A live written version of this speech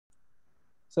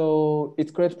So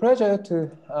it's great pleasure to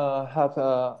have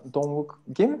Dongwook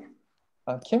Ghim,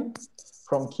 Kim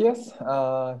from KIS.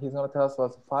 He's going to tell us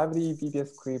about 5D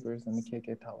BPS quivers and the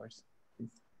KK towers.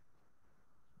 Please.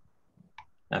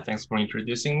 Thanks for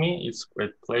introducing me. It's a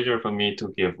great pleasure for me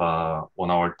to give a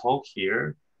 1-hour talk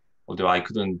here. Although I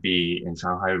couldn't be in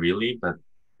Shanghai really, but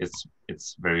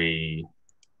it's very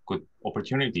good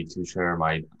opportunity to share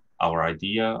our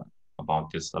idea about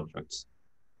these subjects.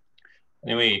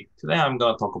 Anyway, today I'm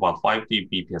going to talk about 5D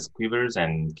BPS quivers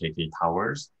and KK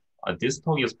towers. This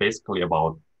talk is basically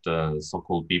about the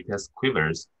so-called BPS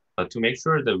quivers, but to make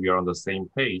sure that we are on the same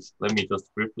page, let me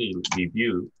just briefly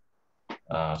review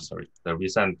the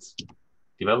recent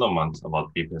development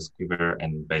about BPS quiver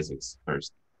and basics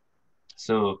first.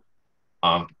 So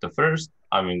the first,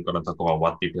 I'm going to talk about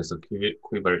what BPS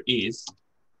quiver is.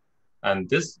 And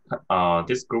this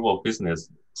group of business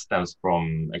stems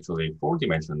from actually 4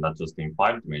 dimension, not just in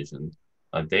 5 dimension.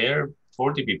 There,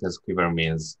 4D BPS quiver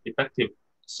means effective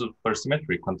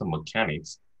supersymmetry quantum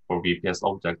mechanics for BPS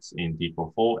objects in D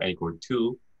equal 4 and equal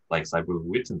 2, like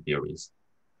Witten theories.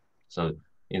 So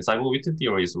in Witten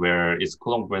theories, where its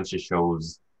Coulomb branch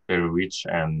shows very rich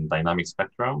and dynamic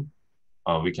spectrum,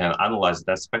 we can analyze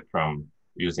that spectrum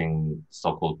using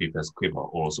so-called BPS quiver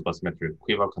or supersymmetric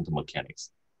quiver quantum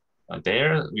mechanics.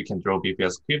 There, we can draw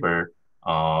BPS quiver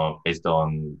based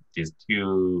on these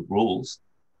 2 rules.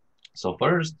 So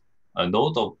first, a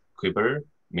node of quiver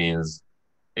means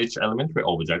each elementary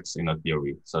objects in a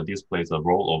theory. So this plays a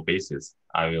role of basis.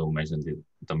 I will mention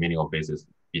the meaning of basis a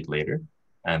bit later.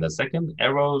 And the second,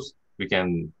 arrows, we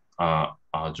can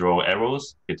draw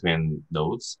arrows between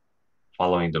nodes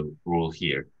following the rule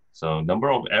here. So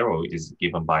number of arrow is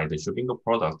given by the Schrödinger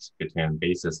product between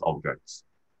basis objects.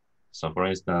 So for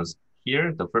instance,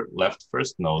 here, the left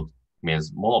first node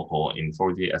means monopole in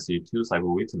 4D SU2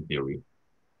 Witten theory.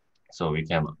 So we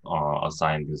can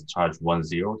assign this charge 1,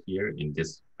 0 here in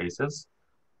this basis.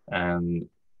 And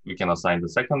we can assign the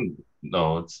second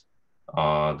node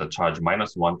the charge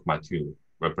 -1, 2,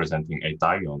 representing a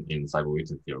dione in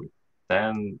Witten theory.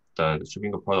 Then the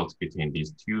Schrödinger product between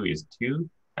these 2 is 2,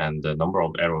 and the number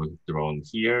of arrows drawn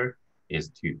here is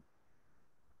 2.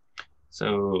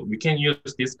 So we can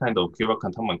use this kind of quiver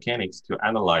quantum mechanics to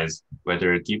analyze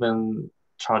whether a given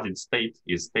charged state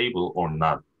is stable or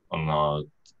not on a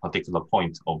particular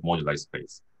point of moduli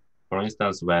space. For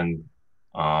instance, when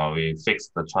we fix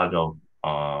the charge of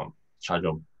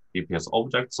BPS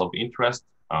objects of interest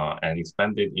and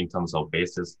expand it in terms of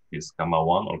basis is gamma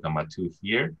 1 or gamma 2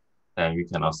 here, then we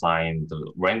can assign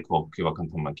the rank of quiver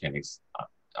quantum mechanics,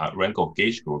 rank of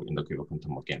gauge group in the quiver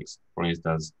quantum mechanics. For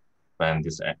instance, when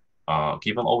this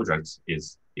given object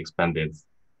is expanded,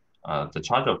 the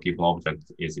charge of given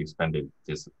object is expanded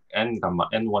this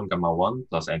n1 gamma 1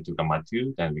 plus n2 gamma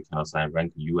 2, then we can assign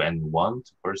rank un1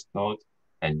 to first node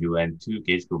and un2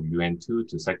 gauge group un2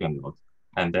 to second node.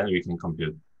 And then we can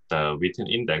compute the Witten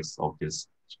index of this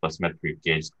supersymmetric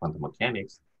gauge quantum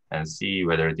mechanics and see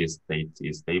whether this state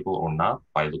is stable or not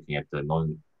by looking at the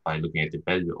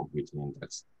value of Witten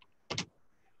index.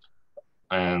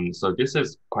 And so this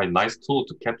is quite a nice tool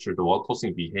to capture the wall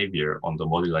crossing behavior on the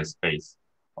moduli space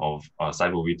of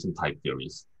Witten type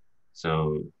theories.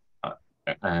 So,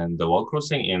 and the wall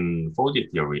crossing in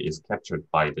 4D theory is captured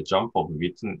by the jump of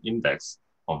Witten index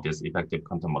of this effective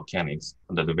quantum mechanics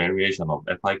under the variation of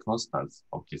Fi constants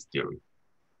of this theory.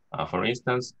 For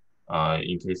instance,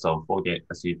 in case of 4D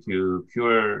SE2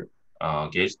 pure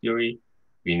gauge theory,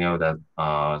 we know that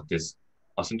this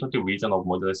asymptotic region of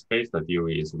moduli space, the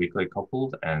theory is weakly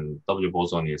coupled and W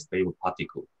boson is stable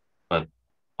particle. But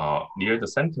near the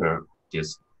center,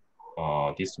 this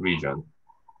region,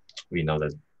 we know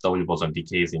that W boson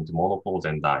decays into monopoles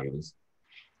and diodes.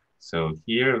 So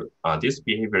here, this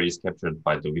behavior is captured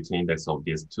by the Witten index of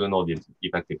this 2-noded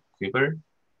effective quiver.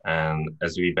 And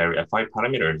as we vary Fi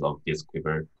parameters of this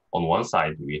quiver, on one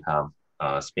side, we have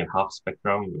spin half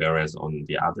spectrum, whereas on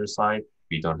the other side,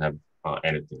 we don't have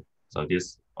anything. So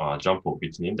this jump of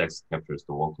Witten index captures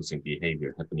the wall crossing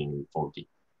behavior happening in 4D.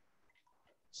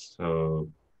 So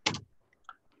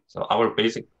our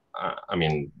basic,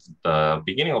 the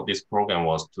beginning of this program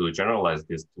was to generalize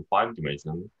this to 5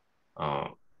 dimension,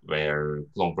 where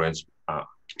Coulomb branch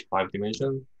 5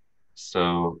 dimension.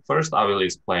 So first, I will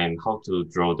explain how to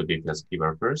draw the BPS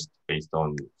quiver first, based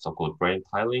on so-called brane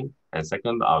tiling. And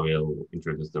second, I will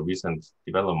introduce the recent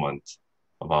development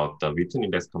about the Witten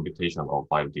index computation of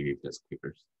 5D BPS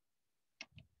quivers.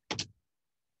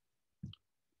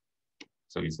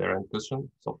 So is there any question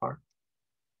so far?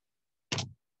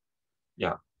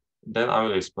 Yeah, then I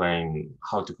will explain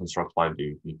how to construct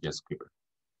 5D BPS quiver.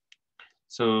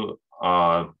 So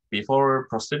before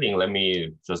proceeding, let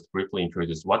me just briefly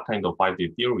introduce what kind of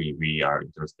 5D theory we are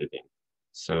interested in.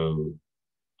 So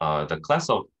the class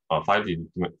of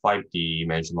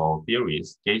 5D-dimensional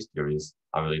theories, gauge theories,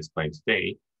 I will explain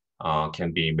today,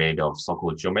 can be made of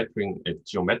so-called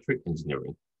geometric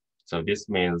engineering. So this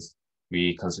means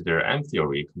we consider M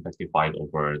theory compactified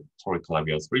over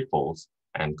Torre-Calabian threefolds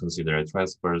and consider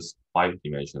transverse 5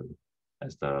 dimension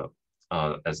as the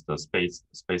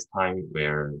space-time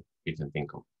where we can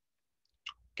think of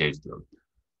gauge theory.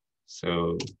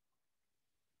 So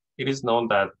it is known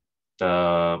that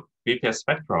the BPS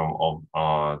spectrum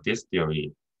of this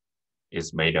theory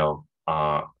is made of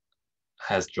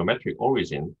has geometric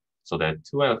origin, so that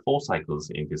 2 and 4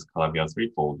 cycles in this Calabian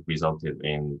threefold resulted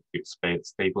in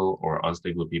stable or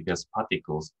unstable BPS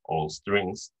particles or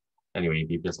strings, anyway,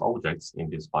 BPS objects in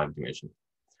this 5 dimension.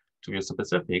 To be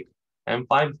specific,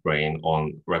 M5 brane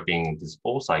on wrapping these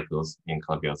 4 cycles in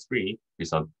Calabian 3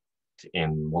 result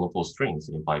in monopole strings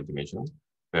in 5 dimensions,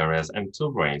 whereas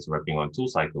M2 branes wrapping on 2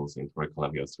 cycles in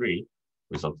Calabian 3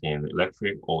 result in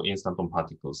electric or instanton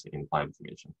particles in 5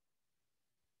 dimensions.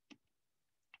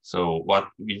 So what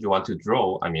we want to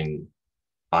draw, I mean,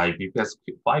 by BPS,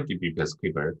 5D BPS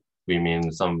quiver, we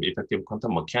mean some effective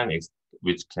quantum mechanics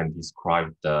which can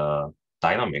describe the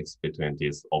dynamics between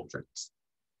these objects.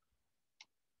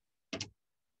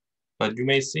 But you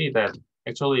may see that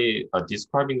actually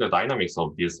describing the dynamics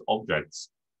of these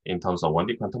objects in terms of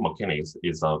 1D quantum mechanics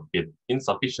is a bit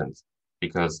insufficient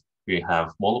because we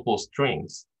have multiple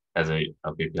strings as a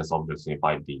BPS objects in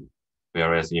 5D.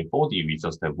 Whereas in 4D, we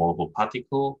just have multiple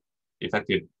particle,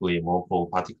 effectively multiple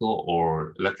particle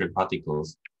or electric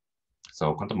particles.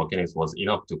 So quantum mechanics was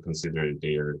enough to consider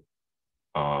their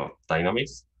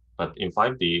dynamics. But in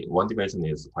 5D, 1 dimension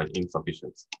is quite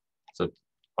insufficient. So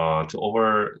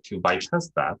to bypass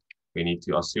that, we need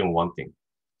to assume one thing.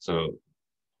 So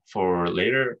for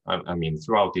later, I mean,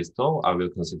 throughout this talk, I will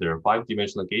consider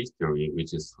 5-dimensional gauge theory,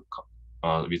 which is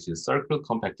circle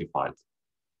compactified.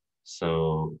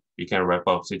 So we can wrap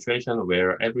up situation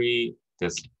where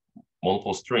this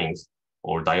multiple strings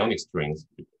or dionic strings,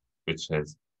 which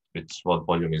what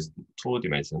volume is 2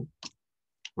 dimension,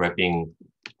 wrapping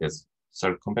this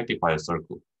compactified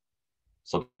circle.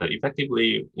 So that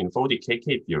effectively in 4D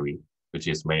KK theory, which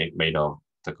is made of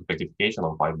the compactification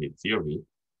of 5D theory,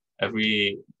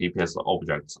 every BPS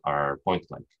objects are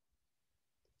point-like.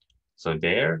 So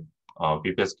there,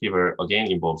 BPS quiver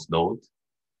again involves node,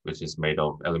 which is made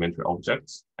of elementary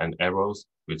objects, and arrows,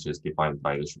 which is defined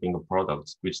by the Schrödinger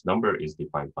products, which number is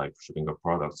defined by Schrödinger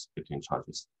products between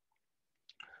charges.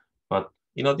 But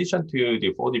in addition to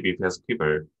the 4D BPS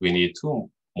quiver, we need 2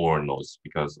 more nodes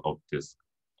because of this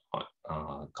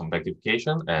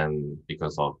compactification and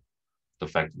because of the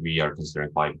fact we are considering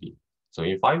 5D. So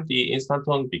in 5D,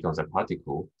 instanton becomes a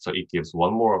particle, so it gives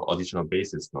 1 more additional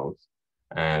basis node.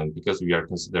 And because we are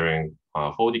considering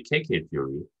 4D KK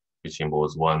theory, which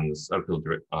involves one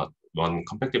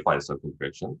compactified circle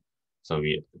direction, so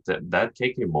that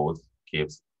KK mode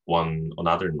gives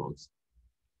another node.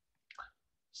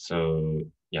 So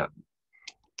yeah.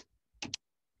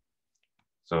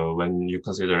 So when you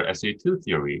consider SE2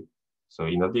 theory, so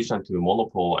in addition to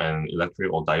monopole and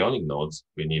electric or dionic nodes,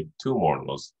 we need 2 more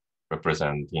nodes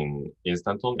representing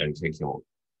instanton and KK mode,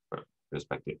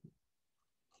 respectively.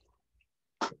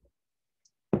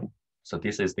 So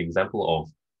this is the example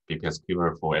of BPS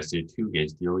quiver for SE2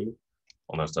 gauge theory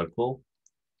on a circle.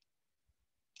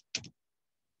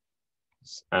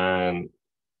 And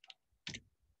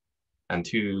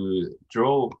to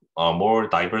draw more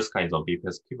diverse kinds of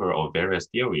BPS quiver of various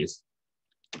theories,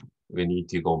 we need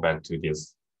to go back to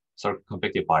this circle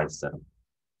compactified setup.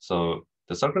 So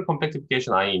the circle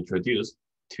compactification I introduced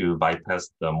to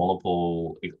bypass the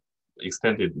monopole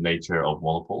extended nature of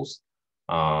monopoles.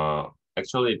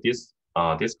 Actually, this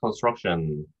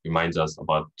construction reminds us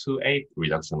about 2-8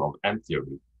 reduction of M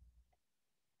theory.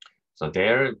 So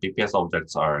there, BPS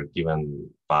objects are given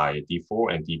by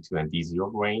D4 and D2 and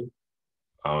D0 brane,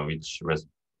 which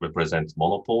represents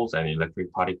monopoles and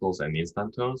electric particles and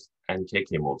instantons and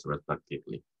KK modes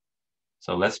respectively.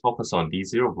 So let's focus on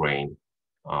D0 brane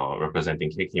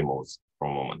representing KK modes for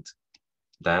a moment.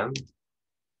 Then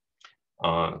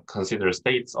consider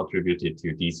states attributed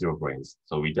to D0 branes,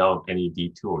 so without any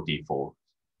D2 or D4.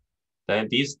 Then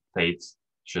these states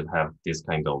should have this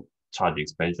kind of charge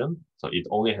expansion, so it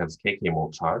only has KK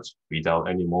mode charge without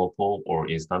any monopole or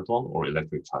instanton or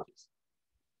electric charges.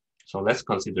 So let's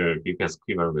consider BPS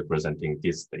quiver representing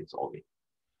these states only.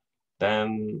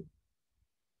 Then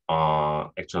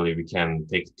actually we can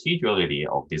take T-duality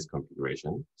of this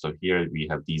configuration. So here we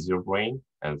have D0 brane,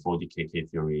 and for the KK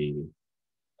theory,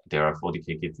 there are for the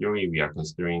KK theory we are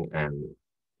considering, and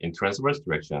in transverse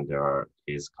direction there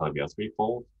is Calabi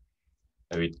threefold,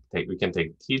 and we can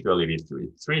take T duality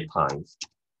three times,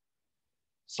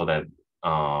 so that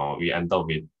we end up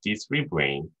with D3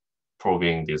 brane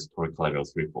proving this toric Calabi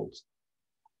threefold.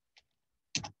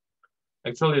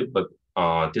 Actually, but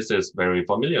this is very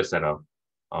familiar setup,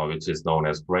 which is known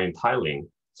as brane tiling.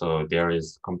 So there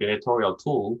is combinatorial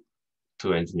tool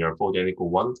to engineer 4D n equal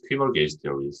 1 quiver gauge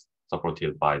theories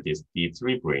supported by this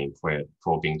D3 brane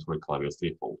probing toric Calabi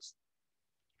threefolds.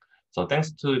 So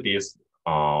thanks to this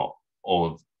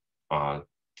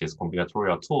this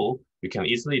combinatorial tool, we can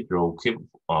easily draw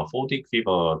 4D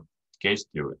quiver gauge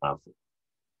theory,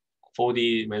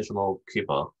 4D-dimensional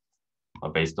quiver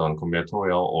based on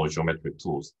combinatorial or geometric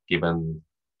tools given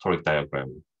toric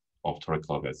diagram of toric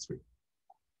Calabi 3.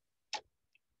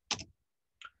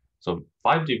 So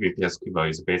 5D BPS quiver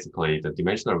is basically the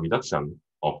dimensional reduction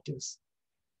of this.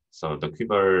 So the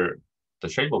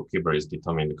shape of quiver is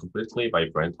determined completely by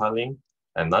brane tiling,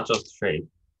 and not just shape,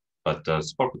 but the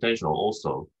superpotential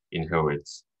also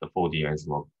inherits the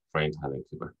 4D-dimensional brane tiling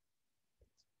quiver.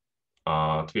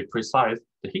 To be precise,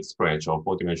 the Higgs branch of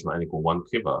 4D-dimensional n equal 1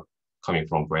 quiver coming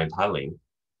from brane tiling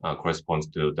corresponds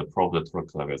to the probed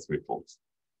toric Calabi threefolds.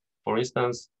 For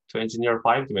instance, to engineer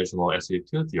 5-dimensional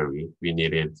SE2 theory, we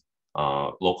needed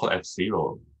local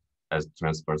F0 as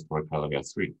transverse toric Calabi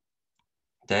 3.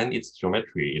 Then its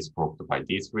geometry is proved by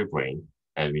D3 brane,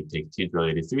 and we take T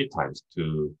duality 3 times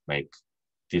to make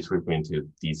D3 brane to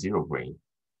D0 brane.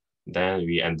 Then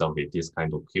we end up with this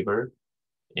kind of quiver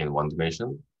in 1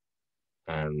 dimension,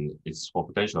 and its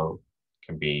potential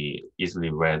can be easily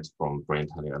read from brane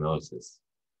tiling analysis.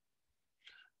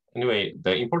 Anyway,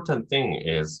 the important thing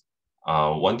is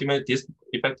this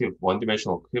effective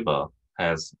 1-dimensional quiver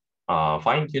has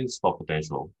fine-tuned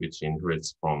potential, which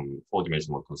inherits from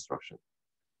 4-dimensional construction.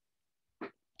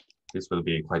 This will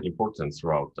be quite important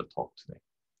throughout the talk today.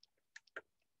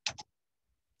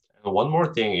 And one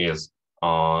more thing is,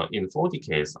 in 4D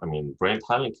case, I mean, brane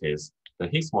tiling case, the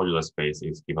Higgs modular space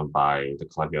is given by the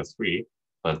Calabi 3,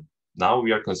 but now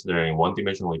we are considering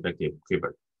 1-dimensional effective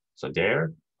quiver. So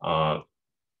there, the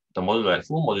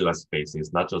full modular space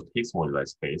is not just Higgs modular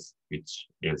space, which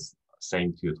is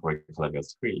same to toric Calabi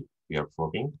 3 we are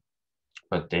proving,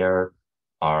 but there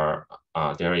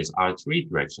is R3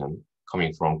 direction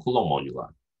coming from Coulomb moduli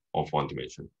of 1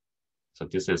 dimension. So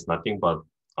this is nothing but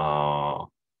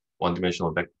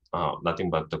 1-dimensional nothing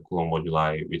but the Coulomb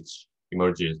moduli which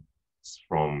emerges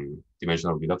from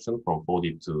dimensional reduction from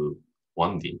 4D to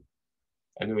 1D.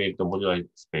 Anyway, the modular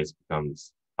space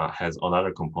becomes has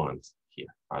another component here,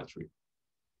 R3.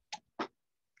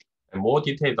 A more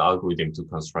detailed algorithm to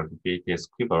construct BPS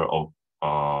quiver of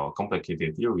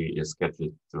complicated theory is sketched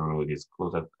through this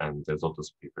Closet and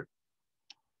Desoto's paper.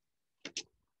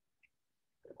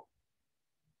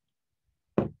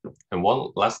 And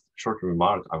one last short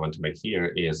remark I want to make here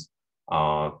is,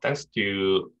 thanks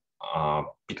to,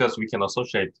 because we can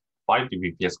associate 5D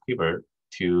BPS quiver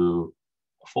to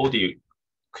 4D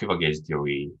quiver gauge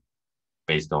theory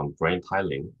based on brane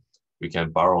tiling, we can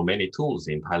borrow many tools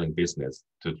in tiling business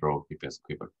to draw BPS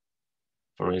quiver.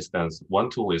 For instance, one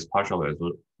tool is partial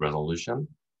resolution.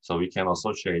 So we can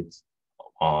associate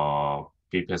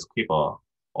BPS quiver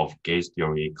of gauge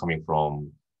theory coming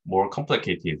from more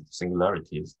complicated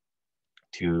singularities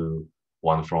to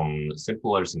one from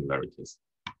simpler singularities.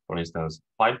 For instance,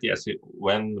 5D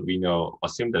when we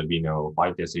assume that we know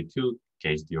 5D SE2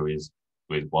 gauge theories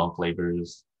with 1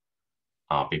 flavors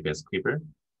BPS quiver,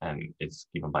 and it's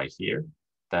given by here,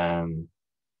 then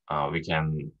we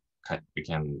can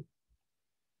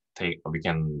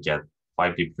get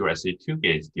 5D pure SE2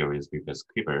 gauge theories BPS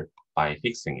quiver by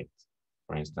Higgsing it.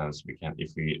 For instance,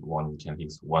 if one can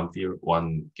Higgs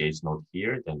one gauge node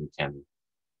here, then we can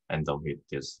end up with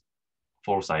this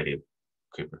 4-sided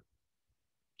quiver.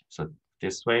 So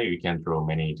this way we can draw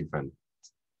many different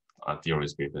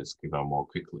theories BPS quiver more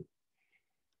quickly.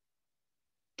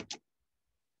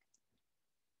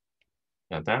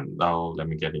 Yeah, then now let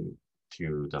me get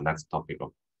into the next topic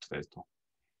of today's talk.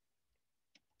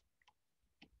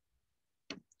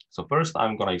 So first,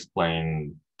 I'm going to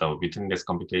explain the Witten-index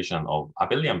computation of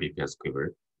abelian BPS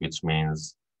quiver, which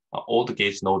means all the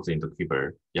gauge nodes in the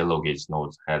quiver, yellow gauge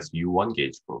nodes, has U1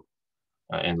 gauge group.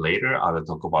 And later, I will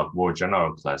talk about more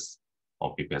general class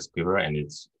of BPS quiver and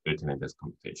its Witten-index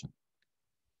computation.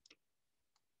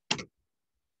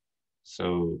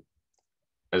 So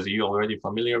as you're already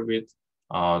familiar with,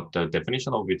 the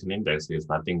definition of Witten index is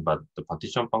nothing but the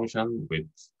partition function with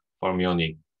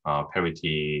fermionic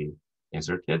parity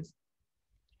inserted.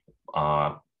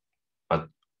 But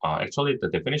actually, the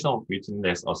definition of Witten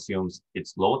index assumes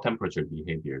its low temperature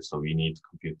behavior. So we need to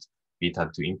compute beta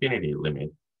to infinity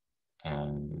limit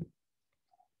and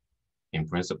in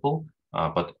principle.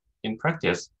 But in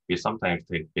practice, we sometimes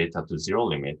take beta to zero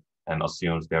limit and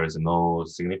assumes there is no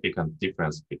significant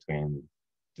difference between,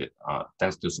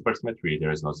 thanks to supersymmetry,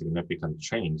 there is no significant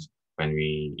change when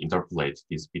we interpolate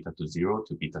this beta to zero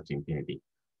to beta to infinity.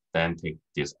 Then take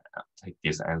this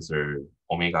answer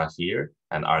omega here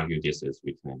and argue this is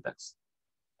Witten index.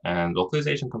 And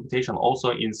localization computation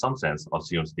also in some sense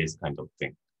assumes this kind of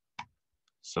thing.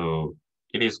 So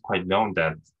it is quite known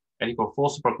that N=4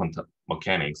 superquantum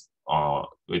mechanics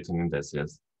Witten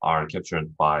indices are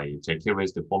captured by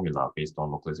JK-raised formula based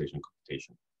on localization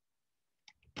computation.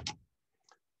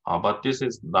 But this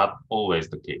is not always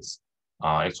the case.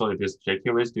 Actually, this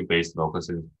JK-based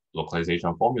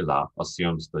localization formula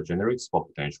assumes the generic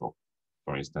superpotential,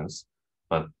 for instance.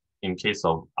 But in case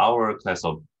of our class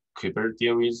of quiver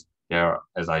theories,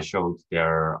 as I showed,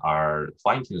 there are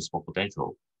fine-tuned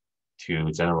superpotential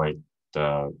to generate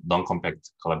the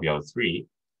non-compact Calabi-Yau3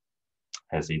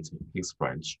 as its Higgs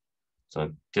branch.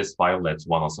 So this violates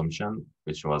one assumption,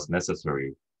 which was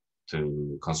necessary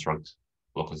to construct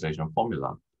localization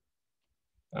formula.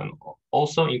 And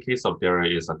also in case of there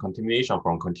is a continuation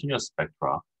from continuous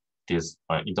spectra, this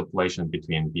interpolation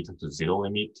between beta to zero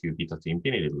limit to beta to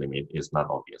infinity limit is not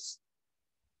obvious.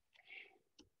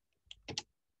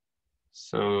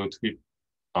 So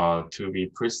to be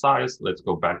precise, let's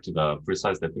go back to the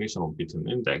precise definition of Witten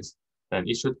index. Then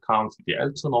it should count the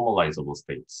L2 normalizable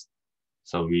states.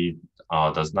 So we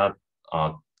does not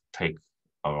take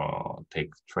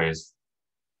trace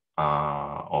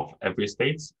of every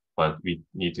states, but we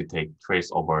need to take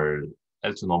trace over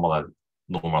L2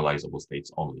 normalizable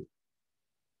states only.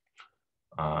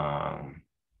 And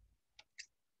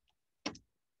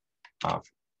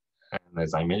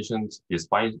as I mentioned, this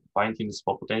fine-tuned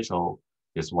superpotential,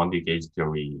 this 1D gauge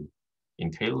theory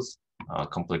entails,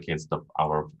 complicates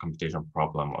our computation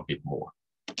problem a bit more.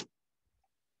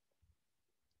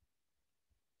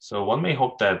 So one may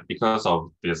hope that because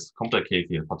of this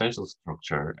complicated potential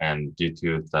structure and due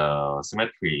to the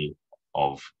symmetry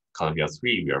of Calabi-Yau3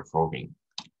 we are probing,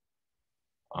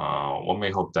 one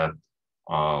may hope that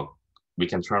we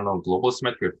can turn on global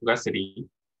symmetry of fugacity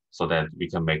so that we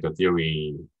can make a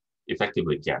theory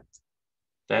effectively get.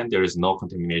 Then there is no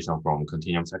contamination from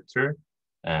continuum sector,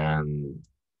 and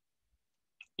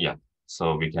yeah,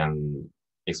 so we can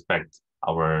expect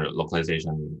our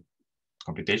localization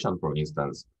computation, for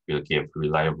instance, will give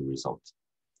reliable results.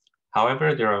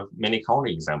 However, there are many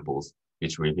counterexamples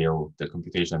which reveal the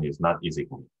computation is not easy.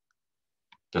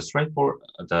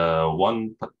 The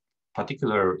one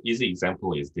particular easy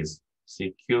example is this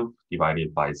C cube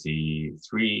divided by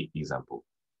C3 example.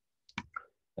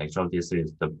 Actually, this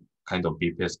is the kind of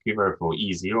BPS quiver for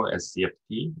E0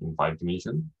 SCFT in 5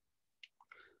 dimensions.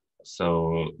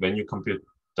 So when you compute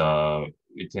the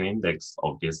Witten index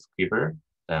of this quiver,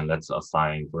 then let's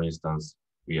assign, for instance,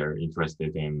 we are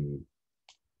interested in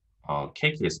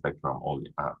KK spectrum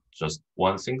only, just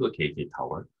one single KK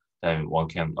tower. Then one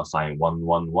can assign 1,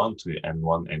 1, 1 to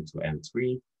N1, N2,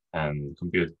 N3, and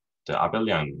compute the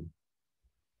abelian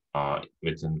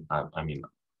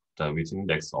the Witten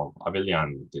index of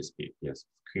abelian this BPS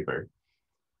quiver.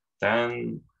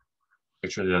 Then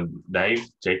actually the naive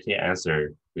JK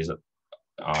answer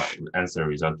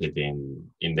resulted in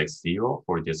index 0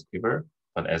 for this quiver.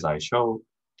 But as I showed,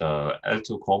 the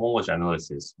L2 cohomology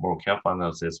analysis, more careful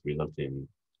analysis resulted in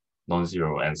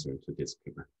non-zero answer to this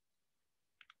quiver.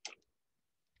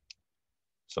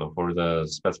 So for the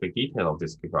specific detail of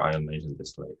this quiver, I'll mention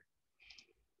this later.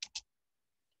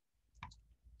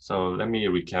 So let me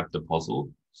recap the puzzle.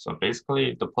 So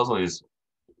basically, the puzzle is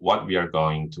what we are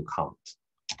going to count.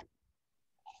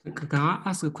 Can I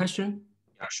ask a question?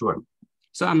 Yeah, sure.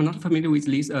 So I'm not familiar with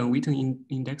this Witten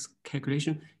index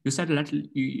calculation. You said that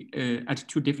you, at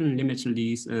two different limits,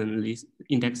 this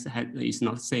index is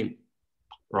not the same.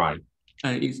 Right.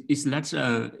 Is that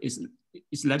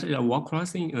a wall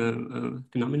crossing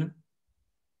phenomenon?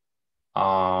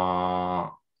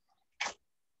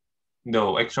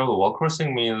 No, actually, wall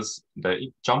crossing means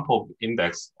the jump of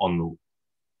index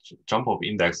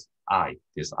I,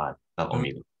 this I, not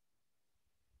omega.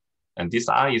 And this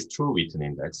I is true Witten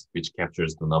index, which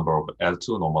captures the number of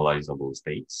L2 normalizable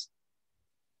states.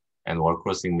 And wall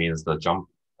crossing means the jump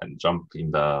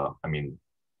in the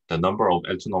number of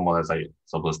L2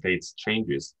 normalizable states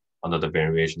changes under the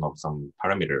variation of some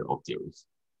parameter of theories.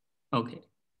 Okay,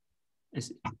 I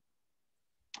see.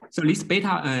 So this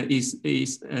beta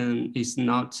is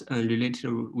not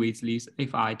related with this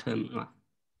Fi term, right?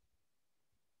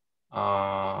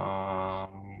 I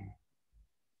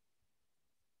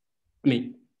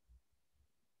mean,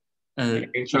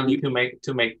 actually, to make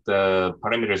the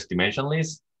parameters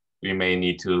dimensionless, we may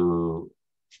need to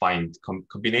find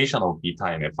combination of beta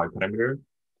and Fi parameter,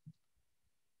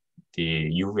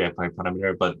 the UV Fi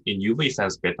parameter, but in UV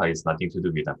sense, beta is nothing to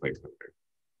do with Fi parameter.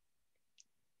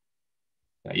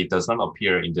 It does not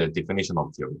appear in the definition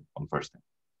of theory on first time.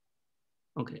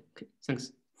 Okay,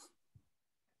 thanks.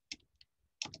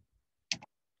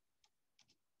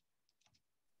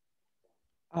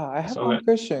 I have one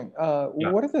question. Yeah.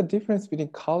 What is the difference between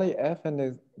Kali F and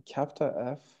the capital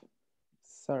F?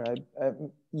 Sorry,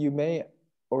 you may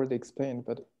already explain,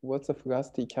 but what's the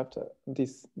Fugasti capital?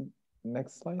 This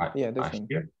next slide? Yeah, this one.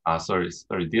 Here? Sorry.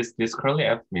 This curly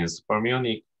F means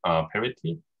fermionic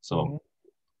parity. So,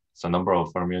 so number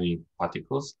of fermionic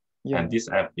particles. Yeah. And this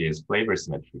F is flavor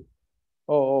symmetry.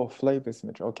 Oh, flavor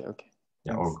symmetry. Okay.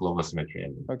 Yeah, thanks. Or global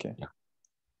symmetry. Okay. Yeah.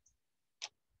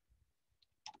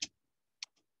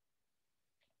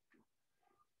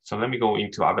 So let me go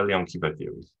into abelian quiver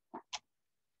theory.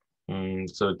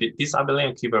 So this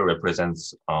abelian quiver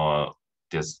represents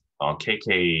this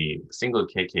single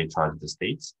KK charged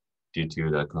states due to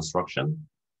the construction.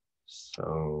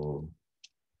 So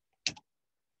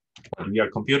what we are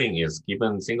computing is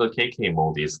given single KK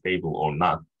mode is stable or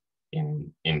not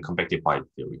in compactified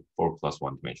theory,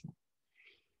 4+1 dimensional.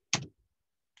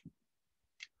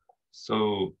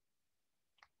 So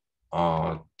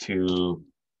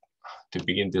to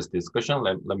begin this discussion,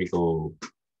 let me go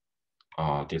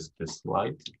this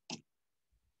slide.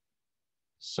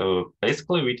 So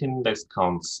basically, Witten index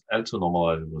counts L2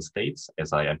 normalizable states,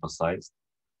 as I emphasized.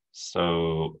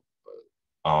 So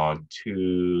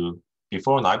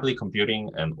before naively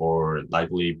computing and or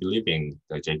naively believing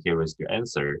the JK raised to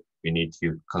answer, we need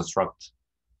to construct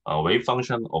a wave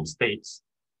function of states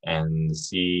and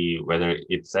see whether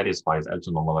it satisfies L2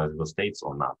 normalizable states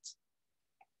or not.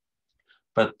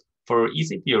 But for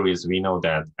easy theories, we know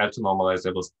that L2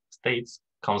 normalizable states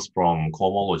comes from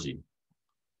cohomology,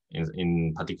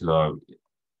 in particular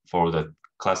for the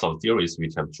class of theories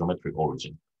which have geometric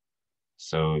origin.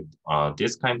 So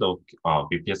this kind of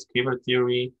BPS quiver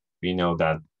theory, we know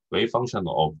that wave function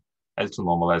of L2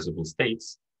 normalizable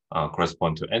states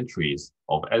correspond to entries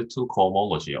of L2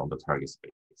 cohomology on the target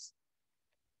space.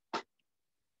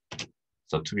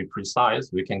 So to be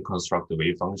precise, we can construct the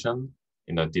wave function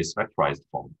in a disvectorized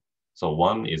form. So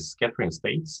one is scattering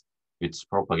states, which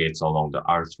propagates along the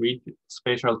R3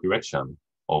 spatial direction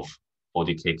of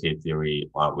 40KK theory,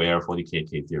 where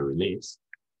 40KK theory lives.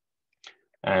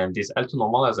 And these L2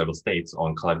 normalizable states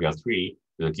on Calabi 3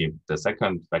 will give the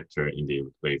second vector in the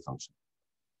wave function.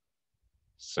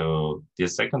 So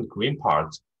this second green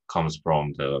part comes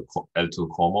from the L2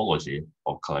 cohomology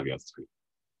of Calabi 3,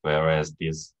 whereas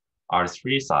this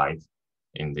R3 side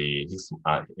in the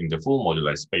full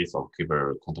moduli space of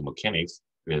quiver quantum mechanics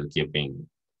will give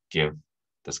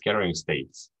the scattering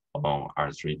states along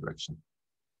R3 direction.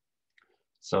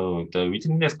 So the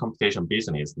Witten index computation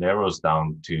business narrows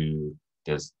down to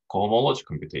this cohomology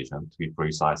computation, to be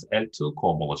precise, L2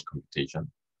 cohomology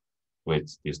computation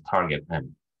with this target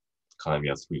M,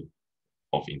 Calabi 3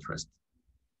 of interest.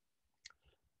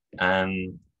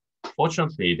 And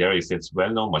fortunately, there exists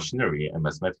well-known machinery and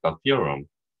mathematical theorem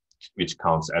which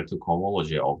counts L2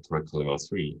 cohomology of Calabi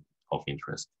 3 of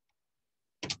interest.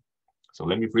 So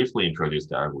let me briefly introduce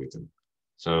the algorithm.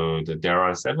 So there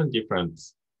are 7 different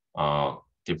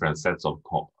sets of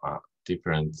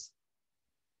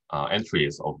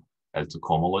entries of L2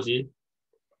 cohomology,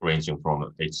 ranging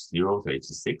from H0 to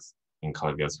H6 in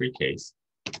Calabi 3 case.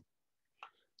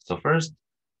 So first,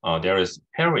 there is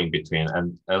pairing between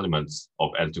elements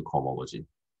of L2 cohomology.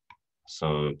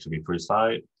 So to be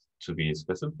precise, to be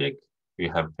specific, we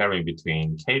have pairing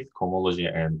between kth cohomology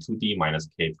and 2D minus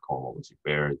kth cohomology,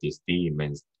 where this D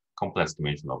means complex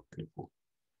dimension of manifold.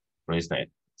 For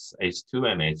instance, H2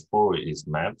 and H4 is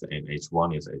mapped, and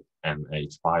H1 and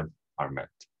H5 are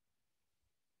mapped.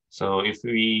 So if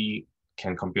we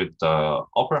can compute the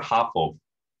upper half of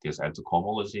this L2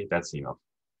 cohomology, that's enough.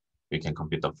 We can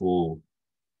compute the full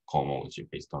cohomology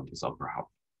based on this upper half,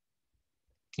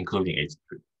 including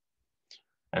H3.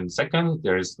 And second,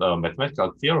 there is a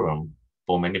mathematical theorem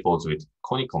for manifolds with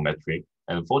conical metric.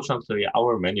 And fortunately,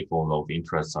 our manifold of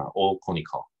interest are all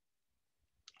conical.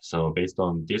 So based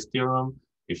on this theorem,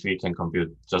 if we can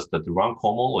compute just the Durand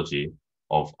cohomology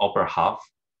of upper half,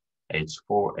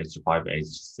 H4, H5,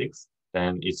 H6,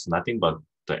 then it's nothing but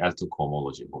the L2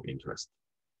 cohomology of interest.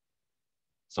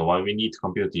 So what we need to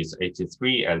compute is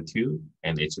H3, L2,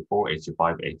 and H4,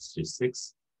 H5,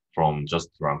 H6 from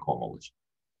just Durand cohomology.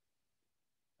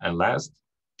 And last,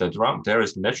 there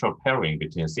is natural pairing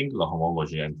between singular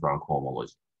homology and drum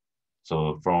cohomology.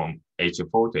 So from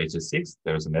H4 to H6,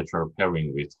 there is a natural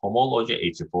pairing with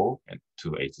homology H4 and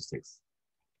to H6.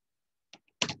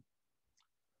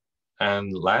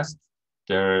 And last,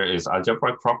 there is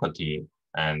algebraic property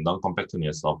and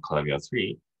non-compactness of Calabi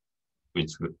 3,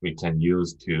 which we can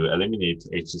use to eliminate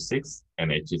H6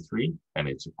 and H3 and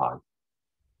H5.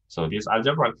 So this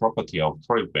algebraic property of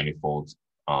toric manifold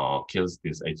kills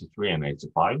this H3 and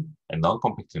H5, and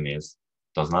non-compactness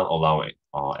does not allow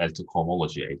L2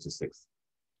 cohomology H6.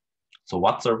 So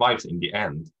what survives in the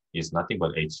end is nothing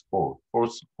but H4,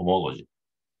 force homology.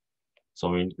 So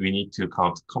we need to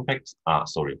count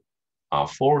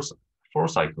four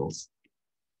cycles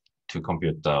to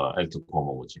compute the L2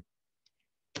 cohomology.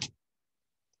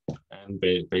 And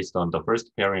based on the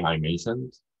first pairing I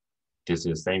mentioned, this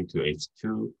is same to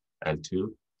H2,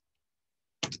 L2,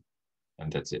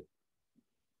 and that's it.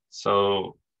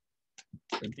 So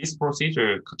this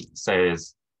procedure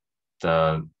says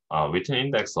the Witten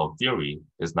index of theory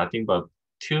is nothing but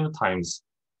 2 times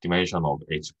dimension of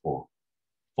H4,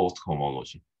 fourth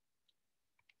homology.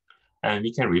 And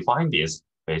we can refine this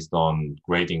based on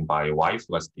grading by Y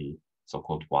velocity,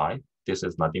 so-called Y. This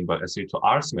is nothing but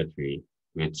SU2R symmetry,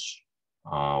 which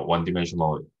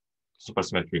one-dimensional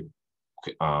supersymmetric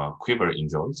quiver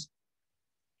enjoys.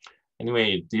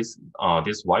 Anyway, this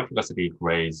Y velocity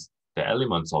grades the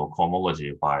elements of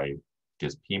cohomology by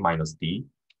this P minus D.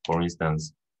 For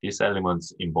instance, this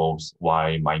elements involves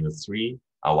Y minus 3,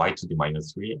 Y to the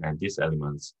minus 3, and this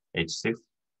elements H6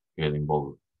 will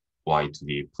involve Y to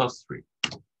the plus 3.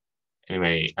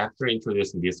 Anyway, after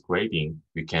introducing this grading,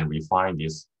 we can refine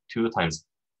this 2 times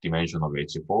dimension of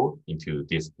H4 into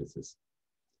these pieces.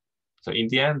 So in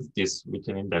the end, this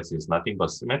Witten index is nothing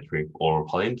but symmetric or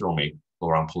palindromic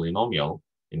Laurent polynomial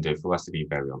in the velocity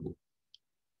variable.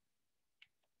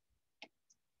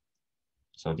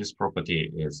 So this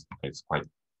property is quite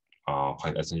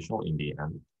essential in the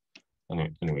end.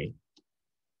 Anyway,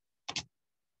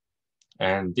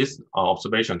 and this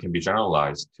observation can be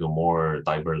generalized to a more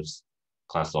diverse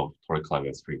class of toric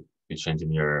Calabi 3, which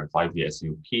engineer 5D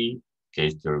SUP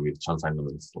gauge theory with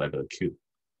Chern-Simons level Q.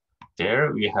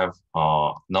 There we have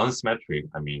non-symmetric,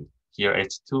 I mean, here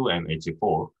H2 and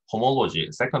H4,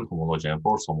 homology, second homology and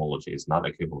fourth homology is not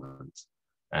equivalent.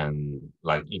 And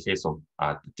like in case of,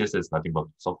 this is nothing but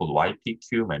so-called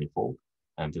YPQ manifold,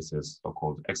 and this is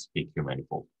so-called XPQ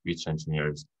manifold, which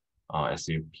engineers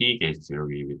SUP gauge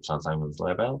theory with Chern-Simons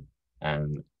level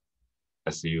and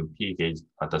SUP gauge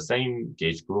at the same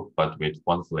gauge group, but with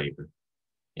one flavor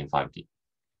in 5D.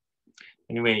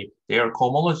 Anyway, their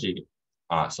homology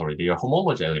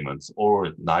elements or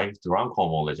naive drum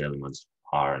cohomology elements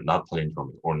are not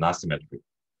palindromic or not symmetric.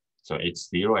 So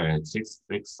H0 and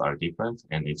H6 are different,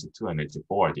 and H2 and H4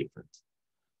 are different.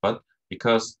 But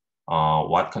because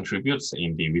what contributes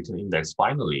in the Witten index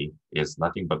finally is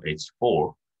nothing but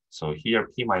H4, so here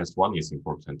P minus 1 is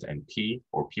important, and P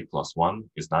or P plus 1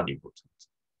 is not important.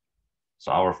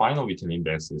 So our final Witten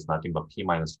index is nothing but P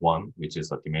minus 1, which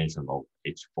is a dimension of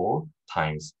H4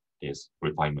 times this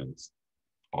refinement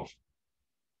of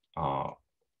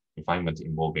refinement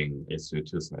involving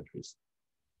SU2 symmetries.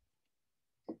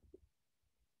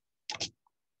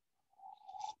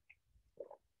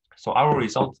 So our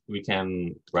result, we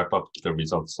can wrap up the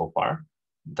results so far.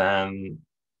 Then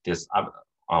this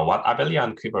what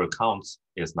abelian quiver counts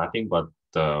is nothing but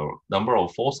the number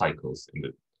of 4 cycles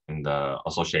in the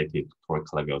associated toric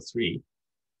Calabi 3.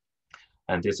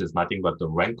 And this is nothing but the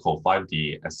rank of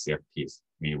 5D SCFTs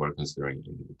we were considering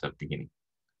in the beginning.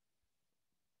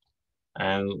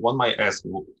 And one might ask,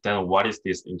 then what is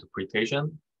this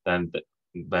interpretation? Then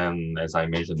as I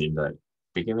mentioned in the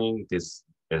beginning, this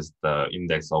is the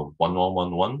index of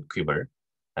 1111 quiver,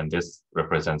 and this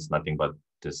represents nothing but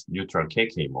this neutral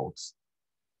KK modes.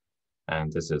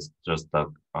 And this is just the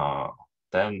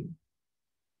then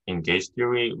in gauge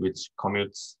theory, which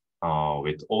commutes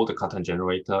with all the Cartan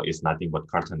generator, is nothing but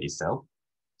Cartan itself.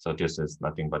 So this is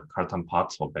nothing but Cartan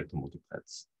parts of vector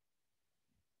multiplets.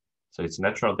 So it's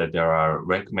natural that there are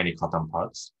rank many Cartan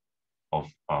parts of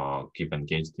given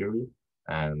gauge theory,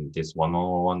 and this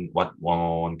 101, what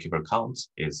 101 quiver counts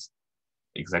is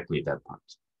exactly that part.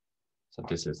 So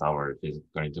this is our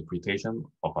physical interpretation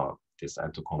of this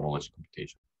L2 cohomology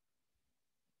computation.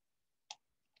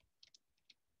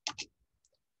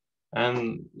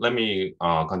 And let me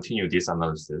continue this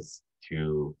analysis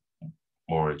to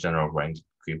more general rank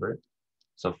quiver.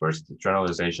 So first, the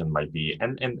generalization might be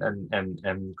N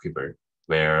quiver,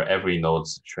 where every node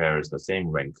shares the same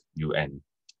rank UN.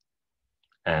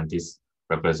 And this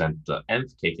represents the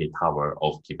nth KK tower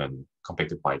of given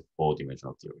compactified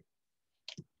 4-dimensional theory.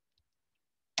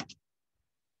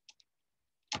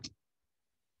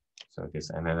 So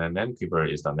this NNN quiver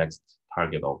is the next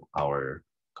target of our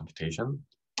computation.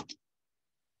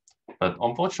 But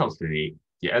unfortunately,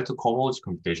 the L2 cohomology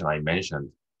computation I mentioned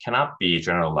cannot be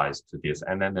generalized to this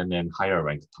NNN higher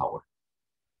ranked tower.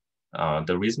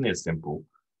 The reason is simple.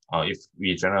 If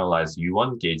we generalize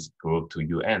U1 gauge group to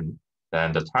UN,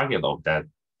 then the target of that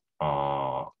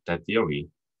theory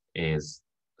is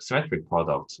symmetric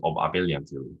product of abelian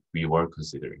theory we were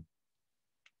considering.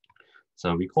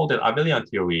 So recall that abelian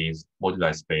theory's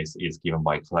moduli space is given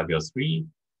by Calabi-Yau 3,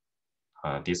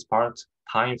 this part,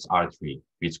 times R3,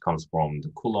 which comes from the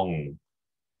Coulomb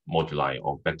moduli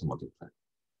of vector multiplet.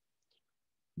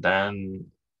 Then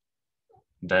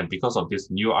because of this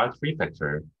new R3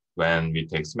 factor, when we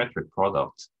take symmetric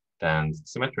product, then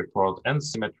symmetric product and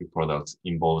symmetric product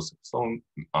involves some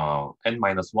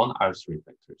n-1 R3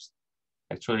 factors.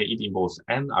 Actually, it involves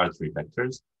n R3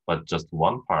 factors, but just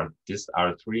one part, this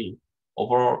R3,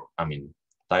 overall,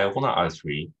 diagonal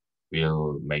R3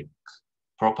 will make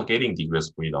propagating degrees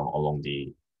of freedom along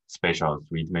the spatial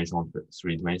three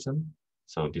dimension.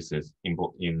 So this is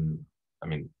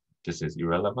this is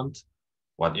irrelevant.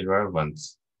 What is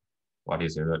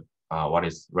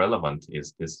relevant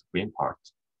is this green part.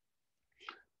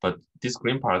 But this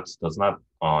green part does not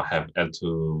have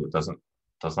L2 does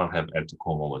not have L2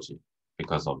 cohomology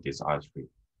because of this R3.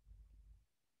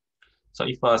 So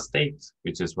if a state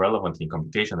which is relevant in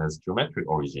computation has geometric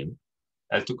origin,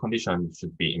 L2 condition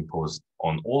should be imposed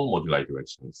on all moduli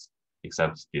directions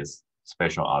except this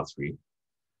special R3.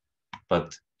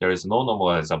 But there is no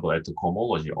normalizable L2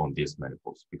 cohomology on these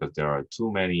manifolds because there are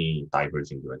too many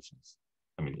diverging directions.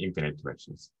 Infinite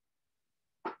directions.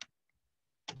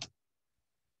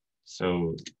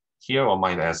 So here one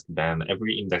might ask, then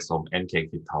every index of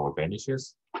NK tower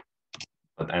vanishes?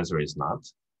 But the answer is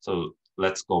not. So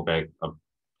let's go back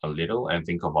a little and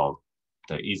think about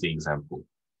the easy example,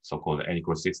 so-called n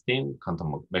equals 16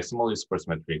 maximally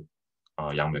supersymmetric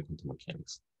Yang-Mills quantum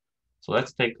mechanics. So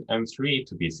let's take M3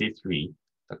 to be C3,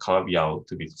 the Calabi-Yau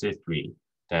to be C3,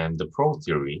 then the probe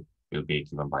theory will be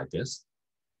given by this.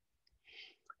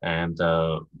 And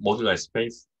the moduli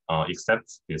space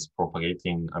except this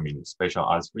propagating, spatial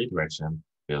R3 direction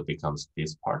will becomes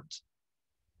this part.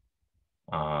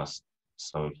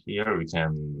 So here we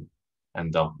can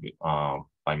end up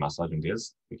by massaging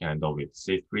this, we can end up with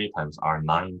C3 times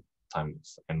R9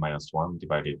 times n-1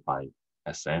 divided by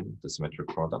Sn, the symmetric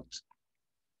product.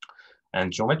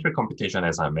 And geometric computation,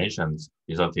 as I mentioned,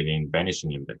 resulted in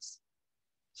vanishing index.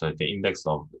 So the index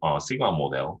of sigma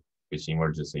model, which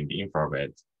emerges in the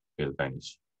infrared, will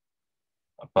vanish.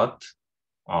 But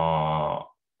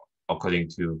according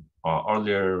to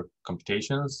earlier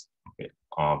computations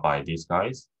by these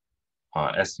guys,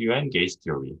 SUN gauge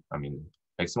theory,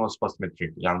 maximum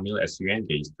supersymmetric Yang-Mills SUN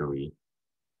gauge theory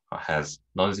has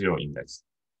non-zero index.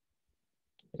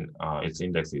 Its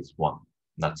index is 1,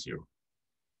 not 0.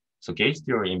 So gauge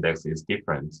theory index is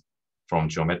different from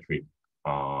geometric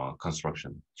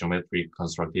construction, geometric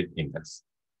constructed index.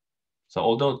 So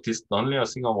although this nonlinear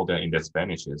single model index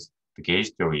vanishes, the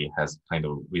gauge theory has kind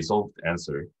of resolved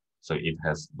answer, so it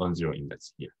has non-zero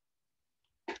index here.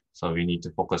 So we need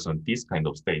to focus on these kind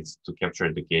of states to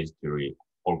capture the gauge theory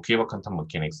or quiver quantum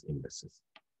mechanics indices.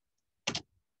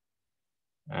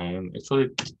 And actually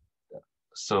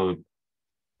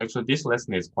this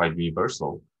lesson is quite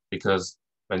universal because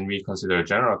when we consider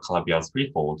general Calabi-Yau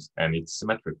threefolds and its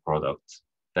symmetric product,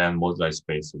 then moduli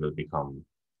space will become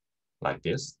like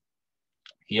this.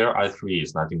 Here R3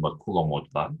 is nothing but Coulomb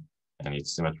moduli and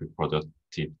its symmetric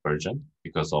productive version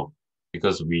because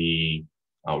we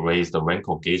raise the rank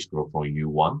of gauge group from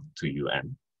U1 to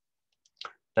UN.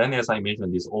 Then, as I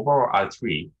mentioned, this overall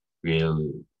R3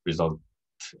 will result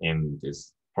in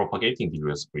this propagating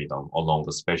degrees of freedom along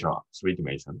the spatial 3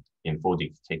 dimension in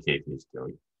 4D KK gauge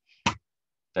theory.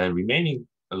 Then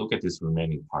look at this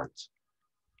remaining part.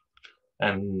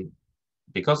 And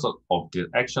because of the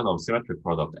action of symmetric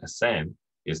product Sn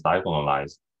is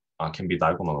diagonalized, can be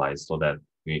diagonalized so that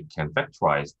we can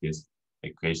factorize this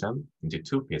equation into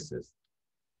two pieces.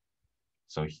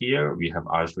 So here we have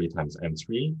R3 times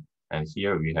M3, and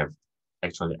here we have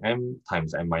actually M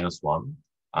times n-1,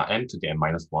 n to the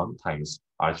n-1 times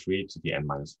R3 to the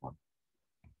n-1.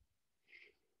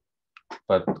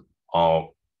 But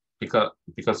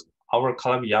because our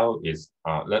Calabi-Yau is,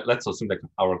 let's assume that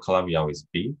our Calabi-Yau is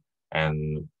B,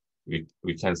 and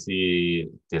we can see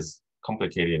this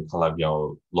complicated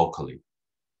Calabi-Yau locally.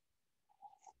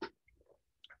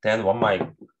 Then one might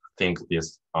think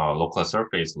this local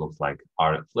surface looks like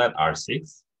flat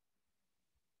R6.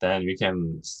 then we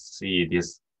can see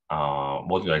this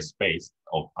moduli space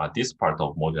of this part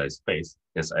of moduli space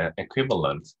is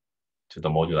equivalent to the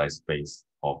moduli space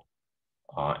of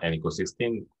n equals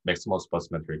 16 maximal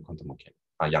supersymmetric quantum mechanics,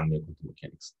 Yang-Mills quantum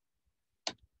mechanics.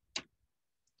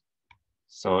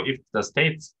 So if the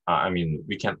states,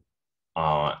 we can,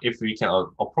 if we can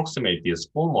approximate this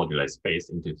full moduli space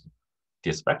into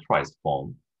this factorized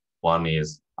form, one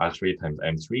is R3 times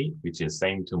M3, which is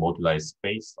same to moduli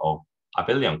space of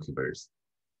abelian quivers.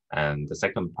 And the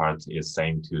second part is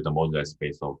same to the moduli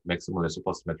space of maximally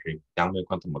supersymmetric Yang-Mills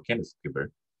quantum mechanics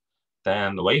quiver.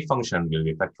 Then the wave function will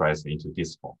be factorized into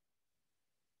this form.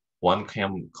 One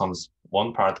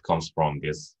part comes from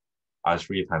this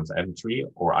R3 times M3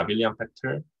 or abelian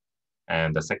factor,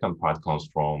 and the second part comes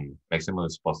from maximally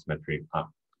supersymmetric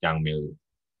Yang-Mills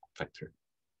factor.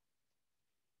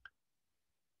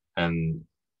 And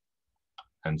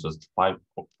just five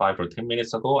or 10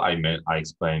 minutes ago, I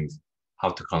explained how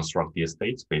to construct these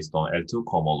states based on L2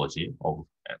 cohomology of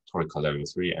torical level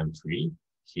 3 M3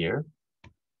 here.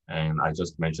 And I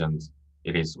just mentioned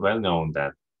it is well known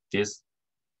that this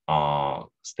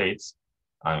states,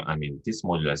 this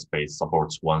modular space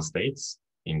supports one states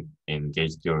in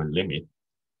gauge theory limit.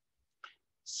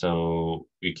 So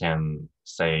we can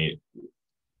say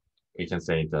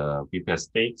the BPS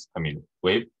states,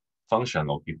 wave function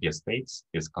of BPS states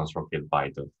is constructed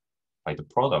by the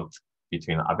product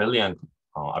between abelian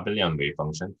wave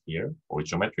function here, or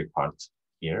geometric part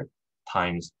here,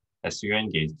 times SUN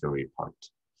gauge theory part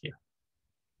here.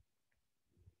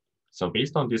 So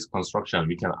based on this construction,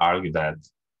 we can argue that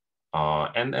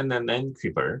N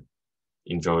quiver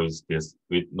enjoys this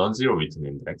with non-zero Witten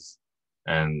index,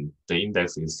 and the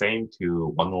index is same to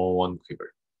 101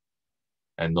 quiver.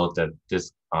 And note that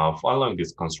this following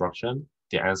this construction,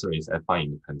 the answer is Fi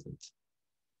independent.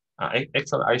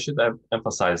 Actually, I should have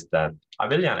emphasized that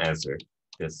abelian answer,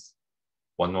 this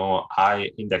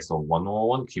index of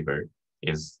 101 quiver,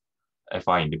 is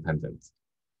Fi independent,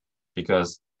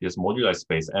 because this modular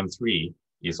space M3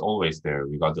 is always there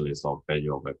regardless of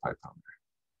value of Fi counter.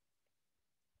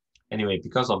 Anyway,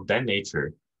 because of that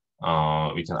nature,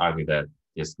 we can argue that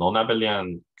this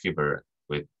non-abelian quiver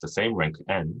with the same rank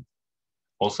n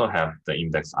also have the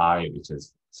index I, which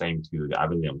is same to the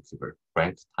abelian quiver,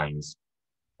 rank times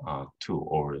 2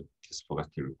 over this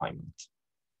Fogarty refinement.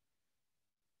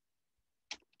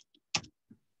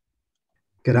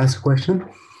 Can I ask a question?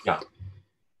 Yeah.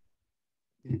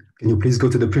 Can you please go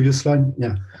to the previous slide?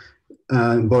 Yeah.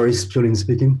 Boris Piolin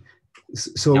speaking.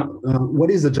 So yeah. What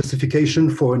is the justification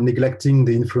for neglecting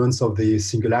the influence of the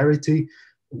singularity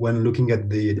when looking at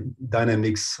the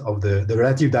dynamics of the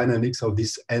relative dynamics of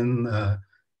these n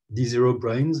D0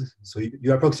 branes? So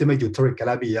you approximate your toric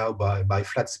Calabi-Yau by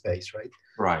flat space, right?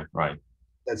 Right.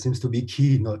 That seems to be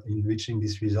key in reaching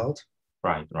this result.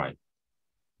 Right.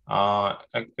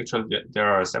 Actually,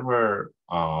 there are several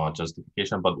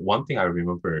justifications, but one thing I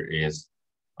remember is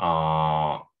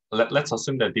let's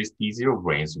assume that these D0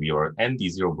 branes n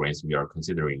D0 branes we are